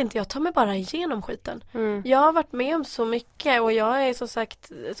vet inte, jag tar mig bara igenom skiten. Jag har varit med om så mycket, och jag är som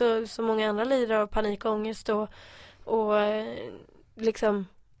sagt så många andra lider av panik och ångest och liksom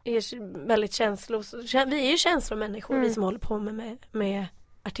är väldigt vi är ju känslomänniskor, vi som håller på med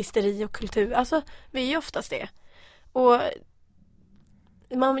artisteri och kultur. Alltså vi är ju oftast det. Och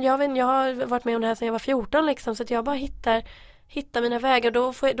jag har varit med om det här sedan jag var 14 liksom, så att jag bara hittar mina vägar.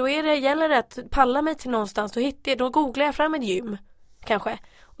 Då gäller det att palla mig till någonstans. Då googlar jag fram ett gym kanske.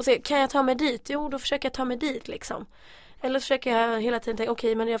 Och så kan jag ta mig dit? Jo, då försöker jag ta mig dit liksom. Eller försöker jag hela tiden tänka,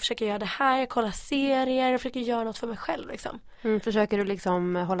 okej, men jag försöker göra det här, jag kollar serier, jag försöker göra något för mig själv liksom. Försöker du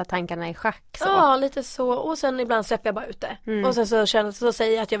liksom hålla tankarna i schack så? Ja, lite så. Och sen ibland släpper jag bara ut det. Och sen så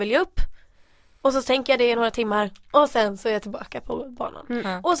säger jag att jag vill ge upp. Och så tänker jag det i några timmar. Och sen så är jag tillbaka på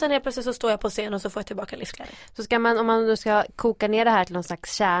banan. Och sen helt plötsligt så står jag på scen och så får jag tillbaka livsglädje. Så ska man, om man nu ska koka ner det här till någon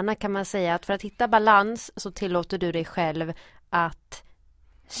slags kärna, kan man säga att för att hitta balans så tillåter du dig själv att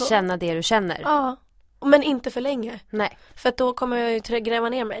känna det du känner. Ja, men inte för länge. Nej. För att då kommer jag ju gräva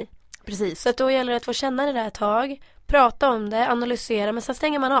ner mig. Precis. Så att då gäller det att få känna det där ett tag. Prata om det, analysera, men sen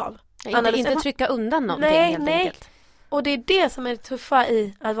stänger man av. Inte trycka undan någonting helt enkelt. Och det är det som är tuffa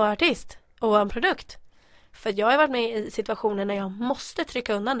i att vara artist och vara en produkt. För jag har varit med i situationer när jag måste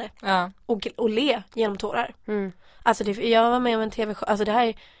trycka undan det. Ja. Och le genom tårar. Alltså jag var med om en tv-show. Alltså det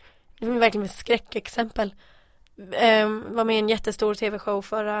är verkligen ett skräckexempel. Var med i en jättestor tv-show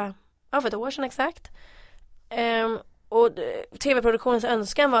för ett år sedan exakt. Och tv-produktionens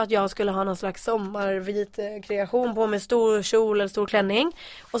önskan var att jag skulle ha någon slags sommarvit kreation på med stor kjol eller stor klänning.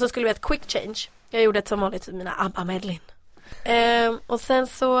 Och så skulle vi ha ett quick change. Jag gjorde ett som vanligt mina ABBA-medlin. Och sen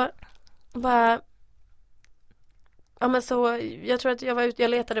så bara... Ja, men så jag tror att jag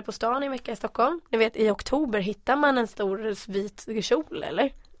letade på stan i en vecka i Stockholm. Ni vet, i oktober hittar man en stor vit kjol,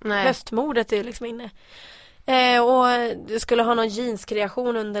 eller? Nej. Höstmodet är liksom inne. Och du skulle ha någon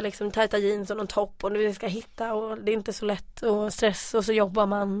jeanskreation under liksom tajta jeans och någon topp och du ska hitta och det är inte så lätt och stress och så jobbar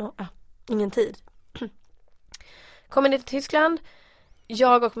man och ingen tid. Kommer ner till Tyskland.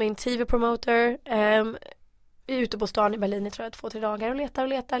 Jag och min TV-promoter är ute på stan i Berlin i tror jag 2-3 dagar och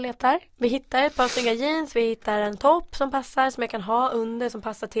letar. Vi hittar ett par snygga jeans, vi hittar en topp som passar som jag kan ha under som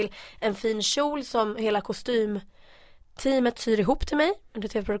passar till en fin kjol som hela kostymteamet syr ihop till mig under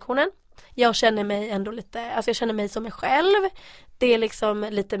tv-produktionen. Jag känner mig ändå lite, alltså jag känner mig som mig själv. Det är liksom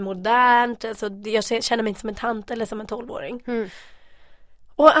lite modernt, alltså jag känner mig inte som en tant eller som en 12-åring.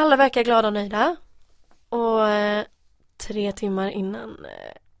 Och alla verkar glada och nöjda. Och 3 timmar innan,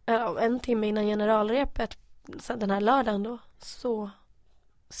 en timme innan generalrepet den här lördagen då, så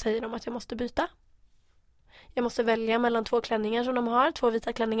säger de att jag måste byta. Jag måste välja mellan 2 klänningar som de har, 2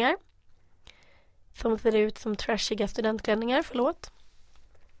 vita klänningar. Som ser ut som trashiga studentklänningar, förlåt.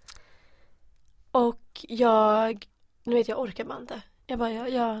 Och jag orkar bara inte.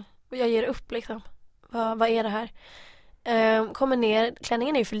 Jag ger upp liksom. Vad är det här? Kommer ner,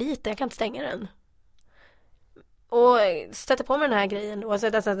 klänningen är ju för lite, jag kan inte stänga den. Och stöter på med den här grejen då, så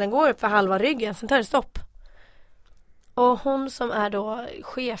att den går upp för halva ryggen, sen tar det stopp. Och hon som är då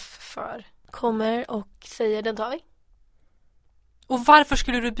chef för kommer och säger, den tar vi. Och varför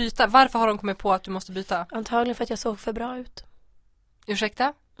skulle du byta? Varför har de kommit på att du måste byta? Antagligen för att jag såg för bra ut.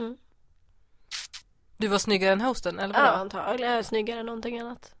 Ursäkta? Du var snyggare än hosten, eller vad? Ja, antagligen snyggare än någonting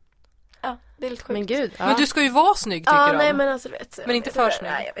annat. Ja, det är lite sjukt. Men gud. Men du ska ju vara snygg, tycker de. Nej, men alltså vet. Men inte för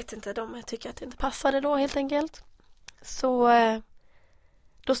snygg. Nej, jag vet inte. De tycker att det inte passade då, helt enkelt. Så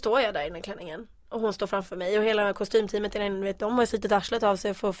då står jag där i den klänningen. Och hon står framför mig. Och hela kostymteamet, de har slitit arslet av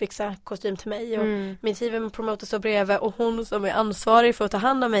sig för att fixa kostym till mig. Och min TV-promoter står bredvid. Och hon som är ansvarig för att ta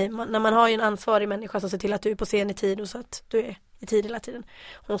hand om mig. När man har ju en ansvarig människa som ser till att du är på scen i tid. Och så att du är i tid hela tiden.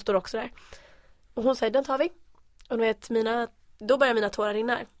 Hon står också där. Och hon säger, den tar vi. Och du vet, då börjar mina tårar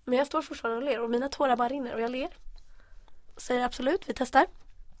rinna. Men jag står fortfarande och ler. Och mina tårar bara rinner. Och jag ler. Och säger absolut, vi testar.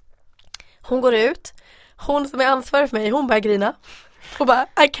 Hon går ut. Hon som är ansvarig för mig, hon börjar grina. Och bara,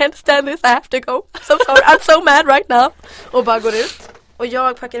 I can't stand this, I have to go. So sorry, I'm so mad right now. Och bara går ut. Och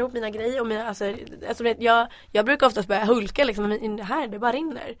jag packar ihop mina grejer. Och jag brukar oftast börja hulka liksom. Men det här, det bara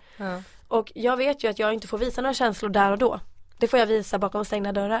rinner. Ja. Och jag vet ju att jag inte får visa några känslor där och då. Det får jag visa bakom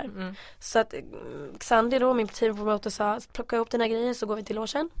stängda dörrar. Så att Xandi då, min teampromoter, sa, plocka ihop dina grejer så går vi till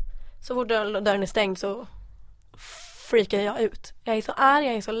logen. Så fort dörren är stängd så freakar jag ut. Jag är så arg,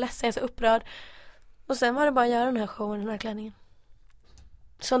 jag är så ledsen, jag är så upprörd. Och sen var det bara att göra den här showen, den här klänningen.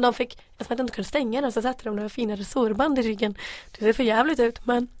 Så de fick, jag som att de inte kunde stänga den, så satte de några fina resårband i ryggen. Det ser för jävligt ut,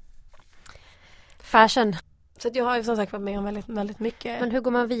 men fashion. Så att jag har ju som sagt varit med om väldigt, väldigt mycket. Men hur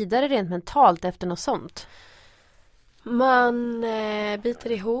går man vidare rent mentalt efter något sånt? Man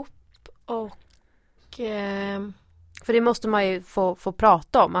biter ihop och för det måste man ju få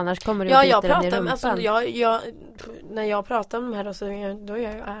prata om, annars kommer du bita den i rumpan. Alltså, när jag pratar om de här då är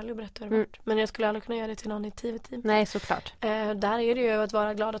jag ju ärlig och berättar det. Men jag skulle aldrig kunna göra det till någon i TV-team. Nej, såklart. Där är det ju att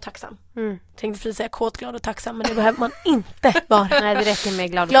vara glad och tacksam. Tänkte precis säga kåt, glad och tacksam, men det behöver man inte vara. Nej, det räcker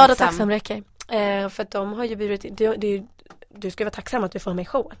med glad och tacksam. Glad och tacksam räcker. För att de har ju burit, du ska vara tacksam att du får med i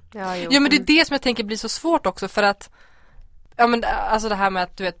showen. Ja, men det är det som jag tänker blir så svårt också, för att alltså det här med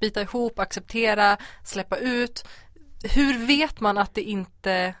att du vet, bita ihop, acceptera, släppa ut. Hur vet man att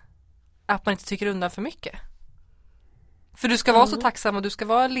man inte tycker undan för mycket? För du ska vara så tacksam och du ska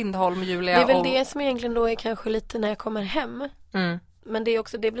vara Lindholm och Julia. Det är väl det som egentligen då är kanske lite när jag kommer hem. Men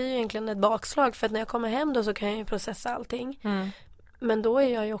det blir ju egentligen ett bakslag, för att när jag kommer hem då så kan jag ju processa allting. Men då är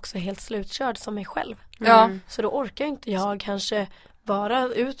jag ju också helt slutkörd som mig själv. Så då orkar inte jag kanske vara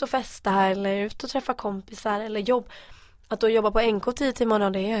ut och festa eller ut och träffa kompisar eller jobb. Att då jobba på NK 10 timmar då,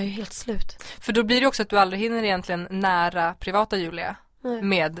 det är jag ju helt slut. För då blir det också att du aldrig hinner egentligen nära privata Julia.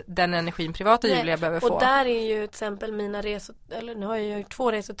 Med den energin privata Julia behöver få. Och där är ju till exempel mina resor, eller nu har jag ju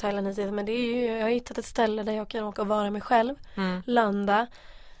 2 resor till Thailand hittills, men det är ju, jag har hittat ett ställe där jag kan åka och vara mig själv. Landa,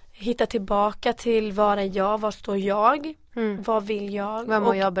 hitta tillbaka till var är jag, var står jag, vad vill jag, vad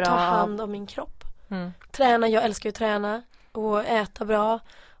mår jag bra, ta hand om min kropp. Träna, jag älskar ju att träna och äta bra.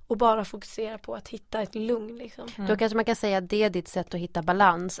 Och bara fokusera på att hitta ett lugn liksom. Då kanske man kan säga att det är ditt sätt att hitta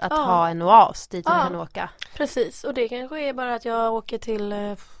balans. Att ha en oas dit du kan åka. Precis, och det kanske är bara att jag åker till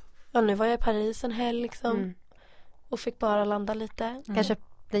nu var jag i Paris en helg liksom. Och fick bara landa lite. Kanske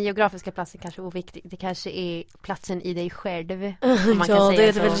den geografiska platsen kanske är oviktig. Det kanske är platsen i dig själv. Man kan säga det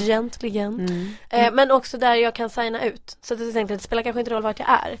är det väl egentligen. Men också där jag kan signa ut. Så att det spelar kanske inte roll vart jag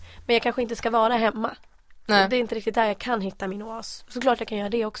är. Men jag kanske inte ska vara hemma. Nej. Det är inte riktigt där jag kan hitta min oas. Såklart jag kan göra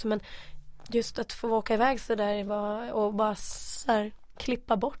det också, men just att få åka iväg så där och bara så här,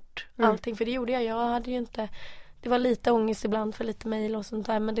 klippa bort allting, för det gjorde jag. Jag hade ju inte, det var lite ångest ibland för lite mejl och sånt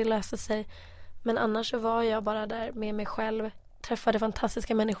där, men det löste sig. Men annars så var jag bara där med mig själv, träffade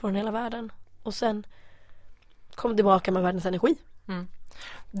fantastiska människor från hela världen och sen kom tillbaka med världens energi.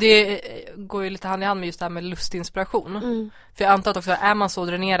 Det går ju lite hand i hand med just det här med lustinspiration. För jag antar att också är man så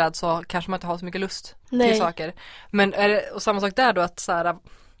dränerad så kanske man inte har så mycket lust till saker. Men är det, och samma sak där då, att så här,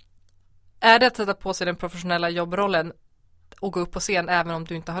 är det att sätta på sig den professionella jobbrollen och gå upp på scen även om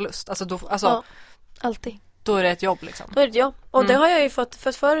du inte har lust? Alltså, alltid. Då är det ett jobb liksom. Då är det ett jobb. Och det har jag ju fått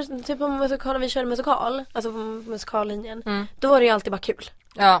för typ på musikal, när vi körde musikal, alltså på musikallinjen, då var det ju alltid bara kul.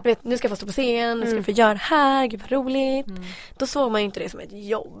 Du vet, nu ska jag få stå på scen, nu ska jag få göra det här, gud vad roligt. Då såg man ju inte det som ett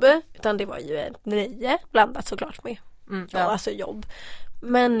jobb, utan det var ju ett nöje blandat såklart med alltså jobb.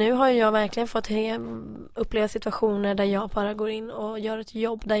 Men nu har jag verkligen fått uppleva situationer där jag bara går in och gör ett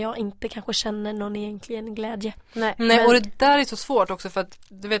jobb där jag inte kanske känner någon egentligen glädje. Nej, och det där är så svårt också, för att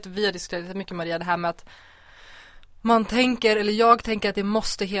du vet, vi har diskuterat mycket, Maria, det här med att man tänker, eller jag tänker att det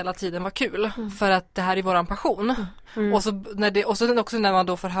måste hela tiden vara kul för att det här är våran passion. Och så också när man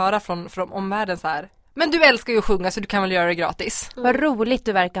då får höra från omvärlden så här: men du älskar ju att sjunga så du kan väl göra det gratis. Vad roligt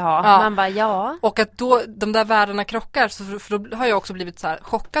du verkar ha. Man bara Och att då de där världarna krockar, så för då har jag också blivit så här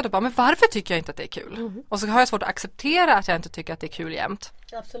chockad och bara, men varför tycker jag inte att det är kul? Och så har jag svårt att acceptera att jag inte tycker att det är kul jämt.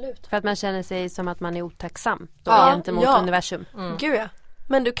 Absolut. För att man känner sig som att man är otacksam då gentemot universum. Gud ja.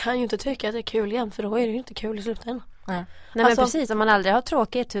 Men du kan ju inte tycka att det är kul jämt, för då är det ju inte kul i slutändan. Nej, men precis, om man aldrig har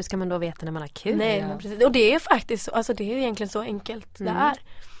tråkigt, hur ska man då veta när man har kul? Nej, men precis. Och det är faktiskt så, alltså det är egentligen så enkelt det är.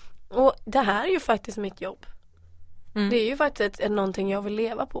 Och det här är ju faktiskt mitt jobb. Det är ju faktiskt någonting jag vill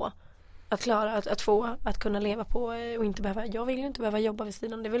leva på. Att klara, att kunna leva på och inte behöva, jag vill ju inte behöva jobba vid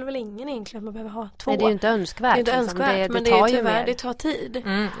sidan. Det vill väl ingen egentligen att man behöver ha 2. Nej, det är ju inte önskvärt. Det är inte önskvärt, men det tar ju mer. Det tar tid.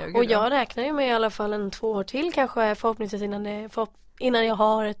 Och jag räknar ju med i alla fall 2 år till kanske, förhoppningsvis innan jag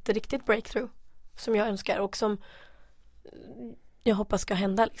har ett riktigt breakthrough som jag önskar och som jag hoppas ska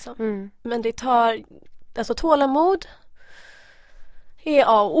hända liksom. Men det tar, alltså tålamod är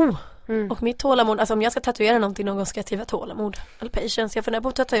A och O. Och mitt tålamod, alltså om jag ska tatuera någonting någon gång ska jag skriva tålamod eller patience. Jag funderar på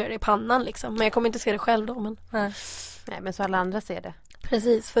att tatuera det i pannan liksom, men jag kommer inte se det själv då. Men... Nej, men så alla andra ser det.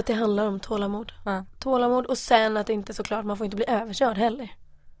 Precis, för att det handlar om tålamod. Tålamod, och sen att det inte, såklart, man får inte bli överkörd heller.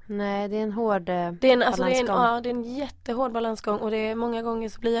 Nej, det är en hård balansgång. Det är en jättehård balansgång, och det är många gånger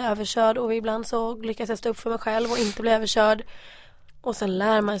så blir jag överkörd, och ibland så lyckas jag stå upp för mig själv och inte bli överkörd. Och sen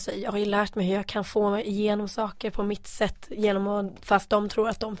lär man sig, jag har ju lärt mig hur jag kan få mig igenom saker på mitt sätt, fast de tror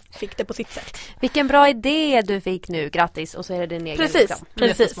att de fick det på sitt sätt. Vilken bra idé du fick nu, grattis, och så är det din egen.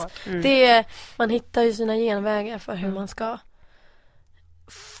 Precis. Man hittar ju sina genvägar för hur man ska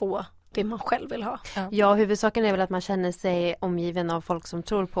få det man själv vill ha. Ja, huvudsaken är väl att man känner sig omgiven av folk som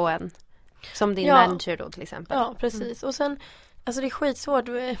tror på en. Som din manager då till exempel. Ja, precis. Och sen, alltså det är skitsvårt.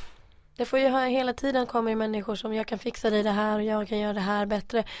 Det får ju hela tiden kommer människor som jag kan fixa dig det här och jag kan göra det här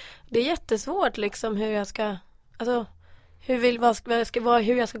bättre. Det är jättesvårt liksom hur jag ska, alltså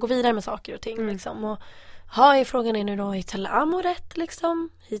hur jag ska gå vidare med saker och ting liksom. Och frågan är nu då, är Talamo rätt liksom?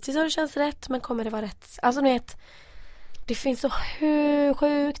 Hittills har det känts rätt, men kommer det vara rätt? Alltså det finns så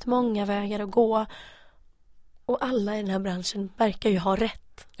sjukt många vägar att gå. Och alla i den här branschen verkar ju ha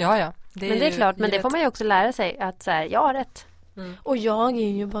rätt. Ja. Men det är klart, men det får man ju också lära sig att så här, jag har rätt. Och jag är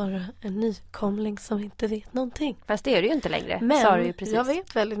ju bara en nykomling som inte vet någonting. Fast det är du ju inte längre, men sa du ju precis. Jag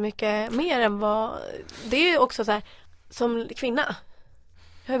vet väldigt mycket mer än vad... Det är ju också så här, som kvinna.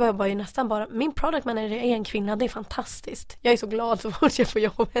 Jag jobbar ju nästan bara... Min product manager är en kvinna, det är fantastiskt. Jag är så glad så fort jag får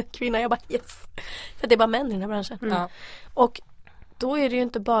jobba med en kvinna. Jag bara yes. För det är bara män i den här branschen. Ja. Och då är det ju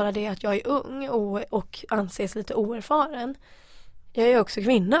inte bara det att jag är ung och anses lite oerfaren. Jag är också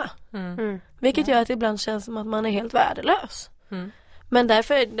kvinna. Vilket gör att det ibland känns som att man är helt värdelös. Men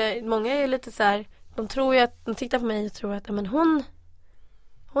därför, många är lite så här, de tror ju att, de tittar på mig och tror att men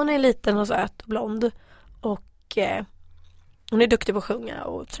hon är liten och söt och blond och hon är duktig på att sjunga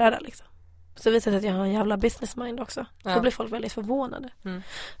och träda liksom. Så visar det att jag har en jävla business mind också. Då blir folk väldigt förvånade.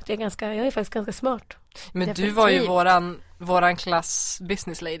 Att jag är faktiskt ganska smart. Men definitivt. Du var ju våran klass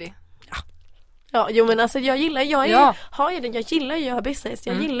business lady. Ja, jo men alltså jag gillar ju att göra business.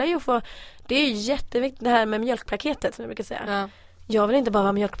 Jag gillar ju att få, det är ju jätteviktigt det här med mjölkpaketet som jag brukar säga. Ja. Jag vill inte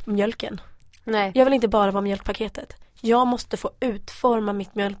bara vara mjölken. Nej. Jag vill inte bara vara mjölkpaketet. Jag måste få utforma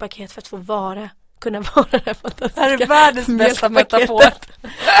mitt mjölkpaket för att få kunna vara det fantastiska. Det är världens bästa metafor.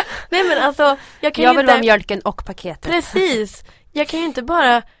 Nej men alltså, jag vill vara mjölken och paketet. Precis. Jag kan ju inte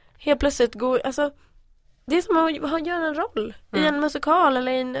bara helt plötsligt gå, alltså det är som att göra en roll i en musikal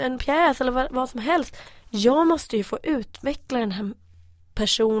eller i en pjäs eller vad som helst. Jag måste ju få utveckla den här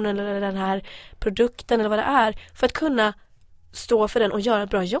personen eller den här produkten eller vad det är för att kunna stå för den och göra ett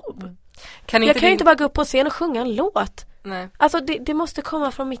bra jobb. Jag kan ju inte bara gå upp på scen och sjunga en låt. Nej. Alltså det måste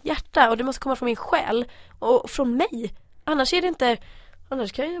komma från mitt hjärta och det måste komma från min själ och från mig. Annars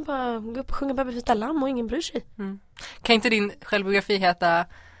kan jag bara gå upp och sjunga Bebbe vita lamm och ingen bryr sig. Kan inte din självbiografi heta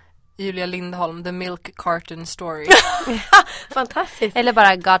Julia Lindholm, The Milk Carton Story? Fantastiskt. Eller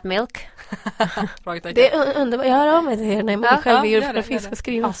bara Got Milk. Det är underbart. Jag hör av mig till er när min självbiografi ska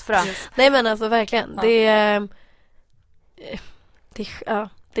skrivas. Nej men alltså verkligen. Ja.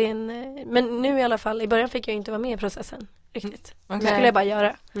 Det är en, men nu i alla fall, i början fick jag inte vara med i processen riktigt. Det skulle jag bara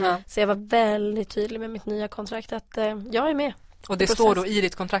göra. Så jag var väldigt tydlig med mitt nya kontrakt att jag är med. Och det står då i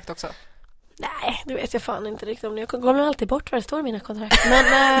ditt kontrakt också? Nej, det vet jag fan inte riktigt om det. Jag glömmer alltid bort vad det står i mina kontrakt.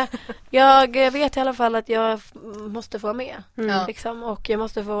 Men jag vet i alla fall att jag måste få vara med. Liksom, och jag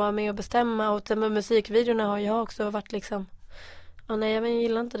måste få vara med och bestämma. Och med musikvideorna har jag också varit liksom nej, jag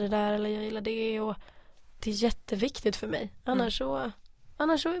gillar inte det där eller jag gillar det. Och det är jätteviktigt för mig. Annars så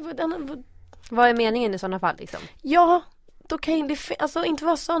vad är meningen i sådana fall liksom? Ja, då kan det alltså inte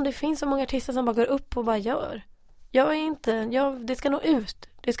vara så. Det finns så många artister som bara går upp och bara gör. Det ska nå ut.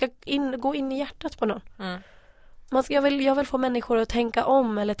 Det ska gå in i hjärtat på någon. Jag vill få människor att tänka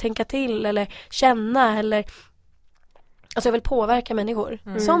om eller tänka till eller känna eller alltså jag vill påverka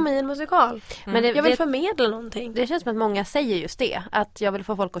människor som i en musikal. Men jag vill förmedla någonting. Det känns som att många säger just det, att jag vill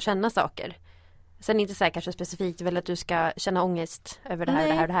få folk att känna saker. Sen inte så här kanske specifikt väl att du ska känna ångest över det här och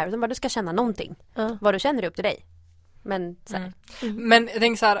det här och det här, utan bara du ska känna någonting. Vad du känner är upp till dig. Men så här. Men jag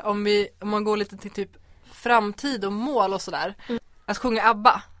tänker så här, om man går lite till typ framtid och mål och sådär. Att sjunga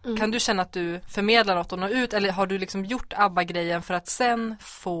ABBA, kan du känna att du förmedlar något och nå ut? Eller har du liksom gjort ABBA-grejen för att sen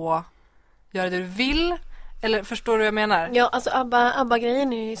få göra det du vill? Eller förstår du vad jag menar? Ja, alltså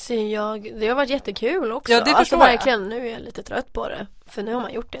ABBA-grejen ser jag, det har varit jättekul också. Ja, det förstår alltså, jag. Verkligen, nu är jag lite trött på det. För nu har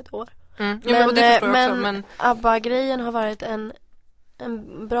man gjort det ett år. Men ABBA-grejen har varit en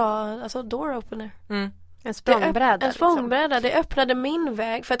bra door opener. En språngbräda. En språngbräda. Liksom. Det öppnade min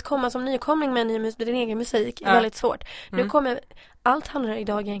väg för att komma som nykomling med din egen musik är väldigt svårt. Allt handlar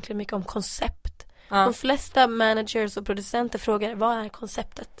idag egentligen mycket om koncept. De flesta managers och producenter frågar, vad är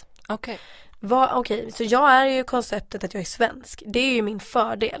konceptet? Okej, så jag är ju konceptet att jag är svensk. Det är ju min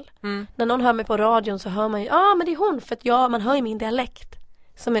fördel. När någon hör mig på radion så hör man ju, men det är hon. För att man hör ju min dialekt.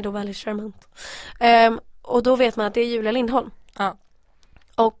 Som är då väldigt charmant. Och då vet man att det är Julia Lindholm.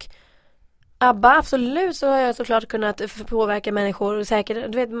 Och ABBA, absolut så har jag såklart kunnat påverka människor och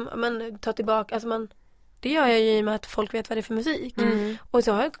säkert, du vet, man tar tillbaka, alltså det gör jag ju i och med att folk vet vad det är för musik. Och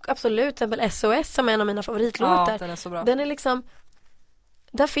så har jag absolut till exempel SOS som är en av mina favoritlåtar. Den är så bra. Den är liksom,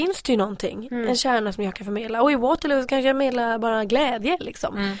 där finns det ju någonting, en kärna som jag kan förmedla. Och i Waterloo så kan jag förmedla bara glädje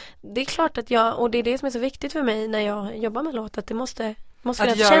liksom. Det är klart att och det är det som är så viktigt för mig när jag jobbar med låt, att det måste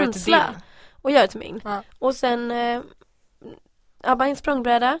finnas känsla och göra det till min. Och sen ABBA en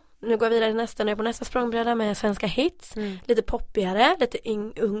språngbräda. Nu går jag vidare nu på nästa språngbräda med svenska hits. Lite poppigare, lite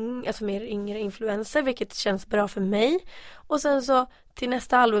alltså mer yngre influenser, vilket känns bra för mig. Och sen så till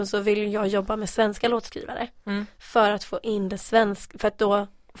nästa album så vill jag jobba med svenska låtskrivare. För att få in det svenska, för att då,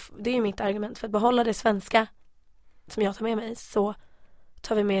 det är ju mitt argument, för att behålla det svenska som jag tar med mig, så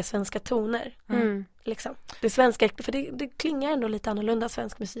tar vi med svenska toner. Liksom. Det svenska, för det klingar ändå lite annorlunda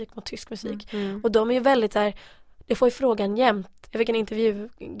svensk musik mot tysk musik. Och de är ju väldigt där, det får ju frågan jämt. Jag fick en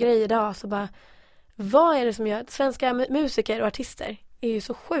intervjugrej idag så bara, vad är det som gör svenska musiker och artister är ju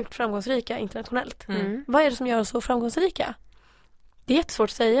så sjukt framgångsrika internationellt. Vad är det som gör oss så framgångsrika? Det är jättesvårt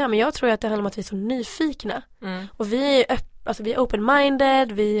att säga, men jag tror att det handlar om att vi är så nyfikna. Och vi är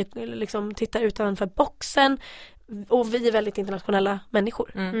open-minded, vi liksom tittar utanför boxen och vi är väldigt internationella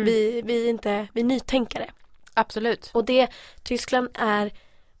människor. Vi är nytänkare. Absolut. Och Tyskland är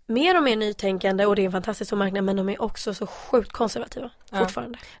mer och mer nytänkande och det är en fantastisk stor marknad, men de är också så sjukt konservativa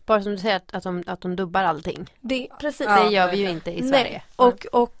fortfarande. Bara som du säger att de dubbar allting. Precis. Det gör vi ju inte i Sverige.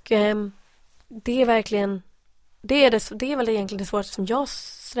 Och det är verkligen det är väl egentligen det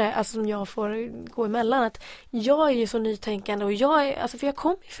svåraste som jag får gå emellan, att jag är ju så nytänkande och för jag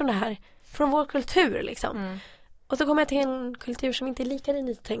kommer ju från det här, från vår kultur liksom. Och så kommer jag till en kultur som inte är lika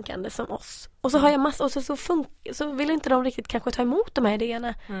nytänkande som oss. Och så har jag massa, och så vill inte de riktigt kanske ta emot de här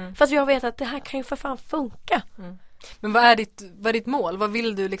idéerna. Fast jag vet att det här kan ju för fan funka. Men vad är ditt mål? Vad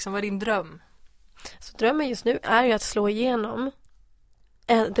vill du liksom, vad är din dröm? Så drömmen just nu är ju att slå igenom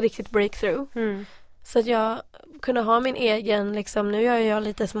ett riktigt breakthrough. Så att jag kunna ha min egen, liksom, nu gör jag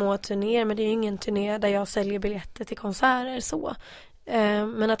lite små turnéer, men det är ju ingen turné där jag säljer biljetter till konserter så.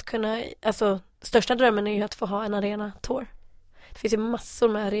 Men att kunna, alltså största drömmen är ju att få ha en arena-tour. Det finns ju massor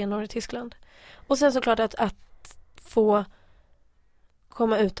med arenor i Tyskland. Och sen såklart att få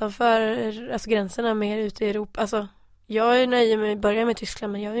komma utanför gränserna mer ute i Europa. Alltså, jag är nöjd med att börja med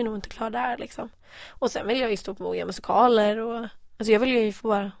Tyskland, men jag är nog inte klar där liksom. Och sen vill jag ju stå på många musikaler och alltså jag vill ju få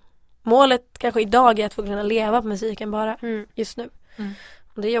bara, målet kanske idag är att få kunna leva på musiken bara just nu.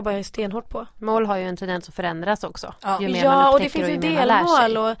 Och det jobbar jag stenhårt på. Mål har ju en tendens att förändras också. Ju mer man och det finns ju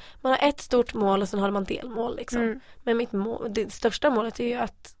delmål och man har ett stort mål och sen har man delmål liksom. Men det största målet är ju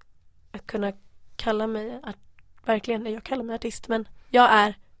att kunna kalla mig verkligen, jag kallar mig artist, men jag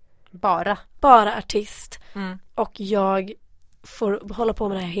är bara artist. Och jag får hålla på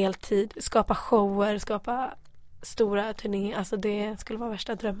med det här heltid, skapa shower, skapa stora turnéer, alltså det skulle vara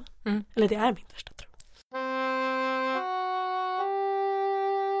värsta drömmen. Eller det är min värsta dröm.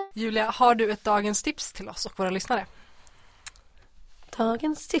 Julia, har du ett dagens tips till oss och våra lyssnare?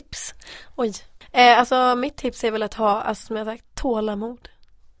 Dagens tips? Oj. Alltså mitt tips är väl att ha, alltså som jag sagt, tålamod.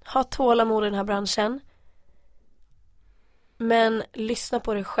 Ha tålamod i den här branschen. Men lyssna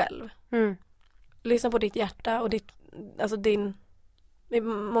på dig själv. Lyssna på ditt hjärta och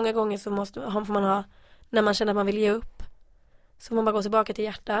många gånger så får man ha, när man känner att man vill ge upp, så får man bara gå tillbaka till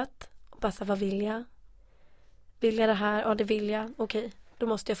hjärtat och bara säga, vad vill jag? Vill jag det här? Ja, det vill jag. Okej, då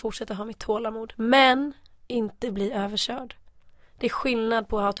måste jag fortsätta ha mitt tålamod. Men inte bli överkörd. Det är skillnad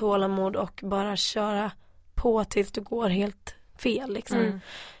på att ha tålamod och bara köra på tills du går helt fel liksom.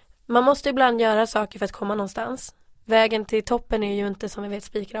 Man måste ibland göra saker för att komma någonstans. Vägen till toppen är ju inte, som vi vet,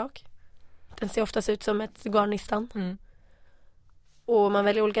 spikrak. Den ser oftast ut som ett garnistan. Och man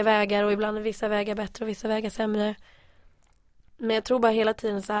väljer olika vägar och ibland är vissa vägar bättre och vissa vägar sämre. Men jag tror bara hela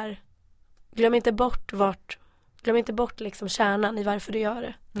tiden så här, glöm inte bort liksom kärnan i varför du gör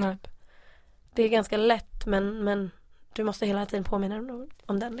det. Nej. Det är ganska lätt, men du måste hela tiden påminna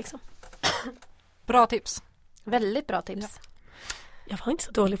om den liksom. Bra tips. Väldigt bra tips. Ja. Jag var inte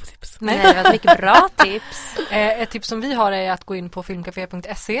så dålig på tips. Nej, det var mycket bra tips. Ett tips som vi har är att gå in på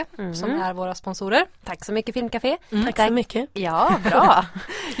filmcafé.se som är våra sponsorer. Tack så mycket Filmcafé. Tack så mycket. Ja, bra.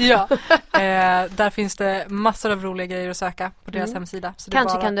 Ja, där finns det massor av roliga grejer att söka på deras hemsida. Så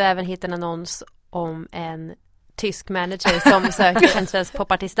kanske kan du även hitta en annons om en tysk manager som söker en svensk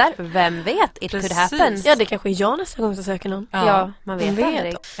popartist där. Vem vet? It could happen. Ja, det kanske är jag nästa gång som söker någon. Ja, man vet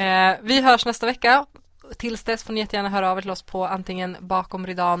aldrig. Vi hörs nästa vecka. Tills dess får ni jättegärna höra av er till oss på antingen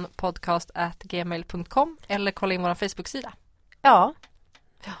bakomridanpodcast@gmail.com eller kolla in vår Facebook-sida. Ja,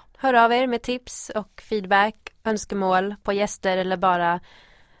 hör av er med tips och feedback, önskemål på gäster eller bara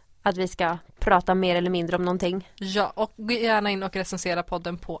att vi ska prata mer eller mindre om någonting. Ja, och gå gärna in och recensera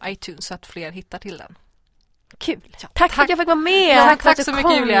podden på iTunes så att fler hittar till den. Kul. Ja, tack för att jag fick vara med. Ja, tack så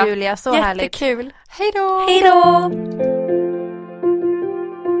mycket Julia. Så härligt. Jättekul. Hej då! Hej då!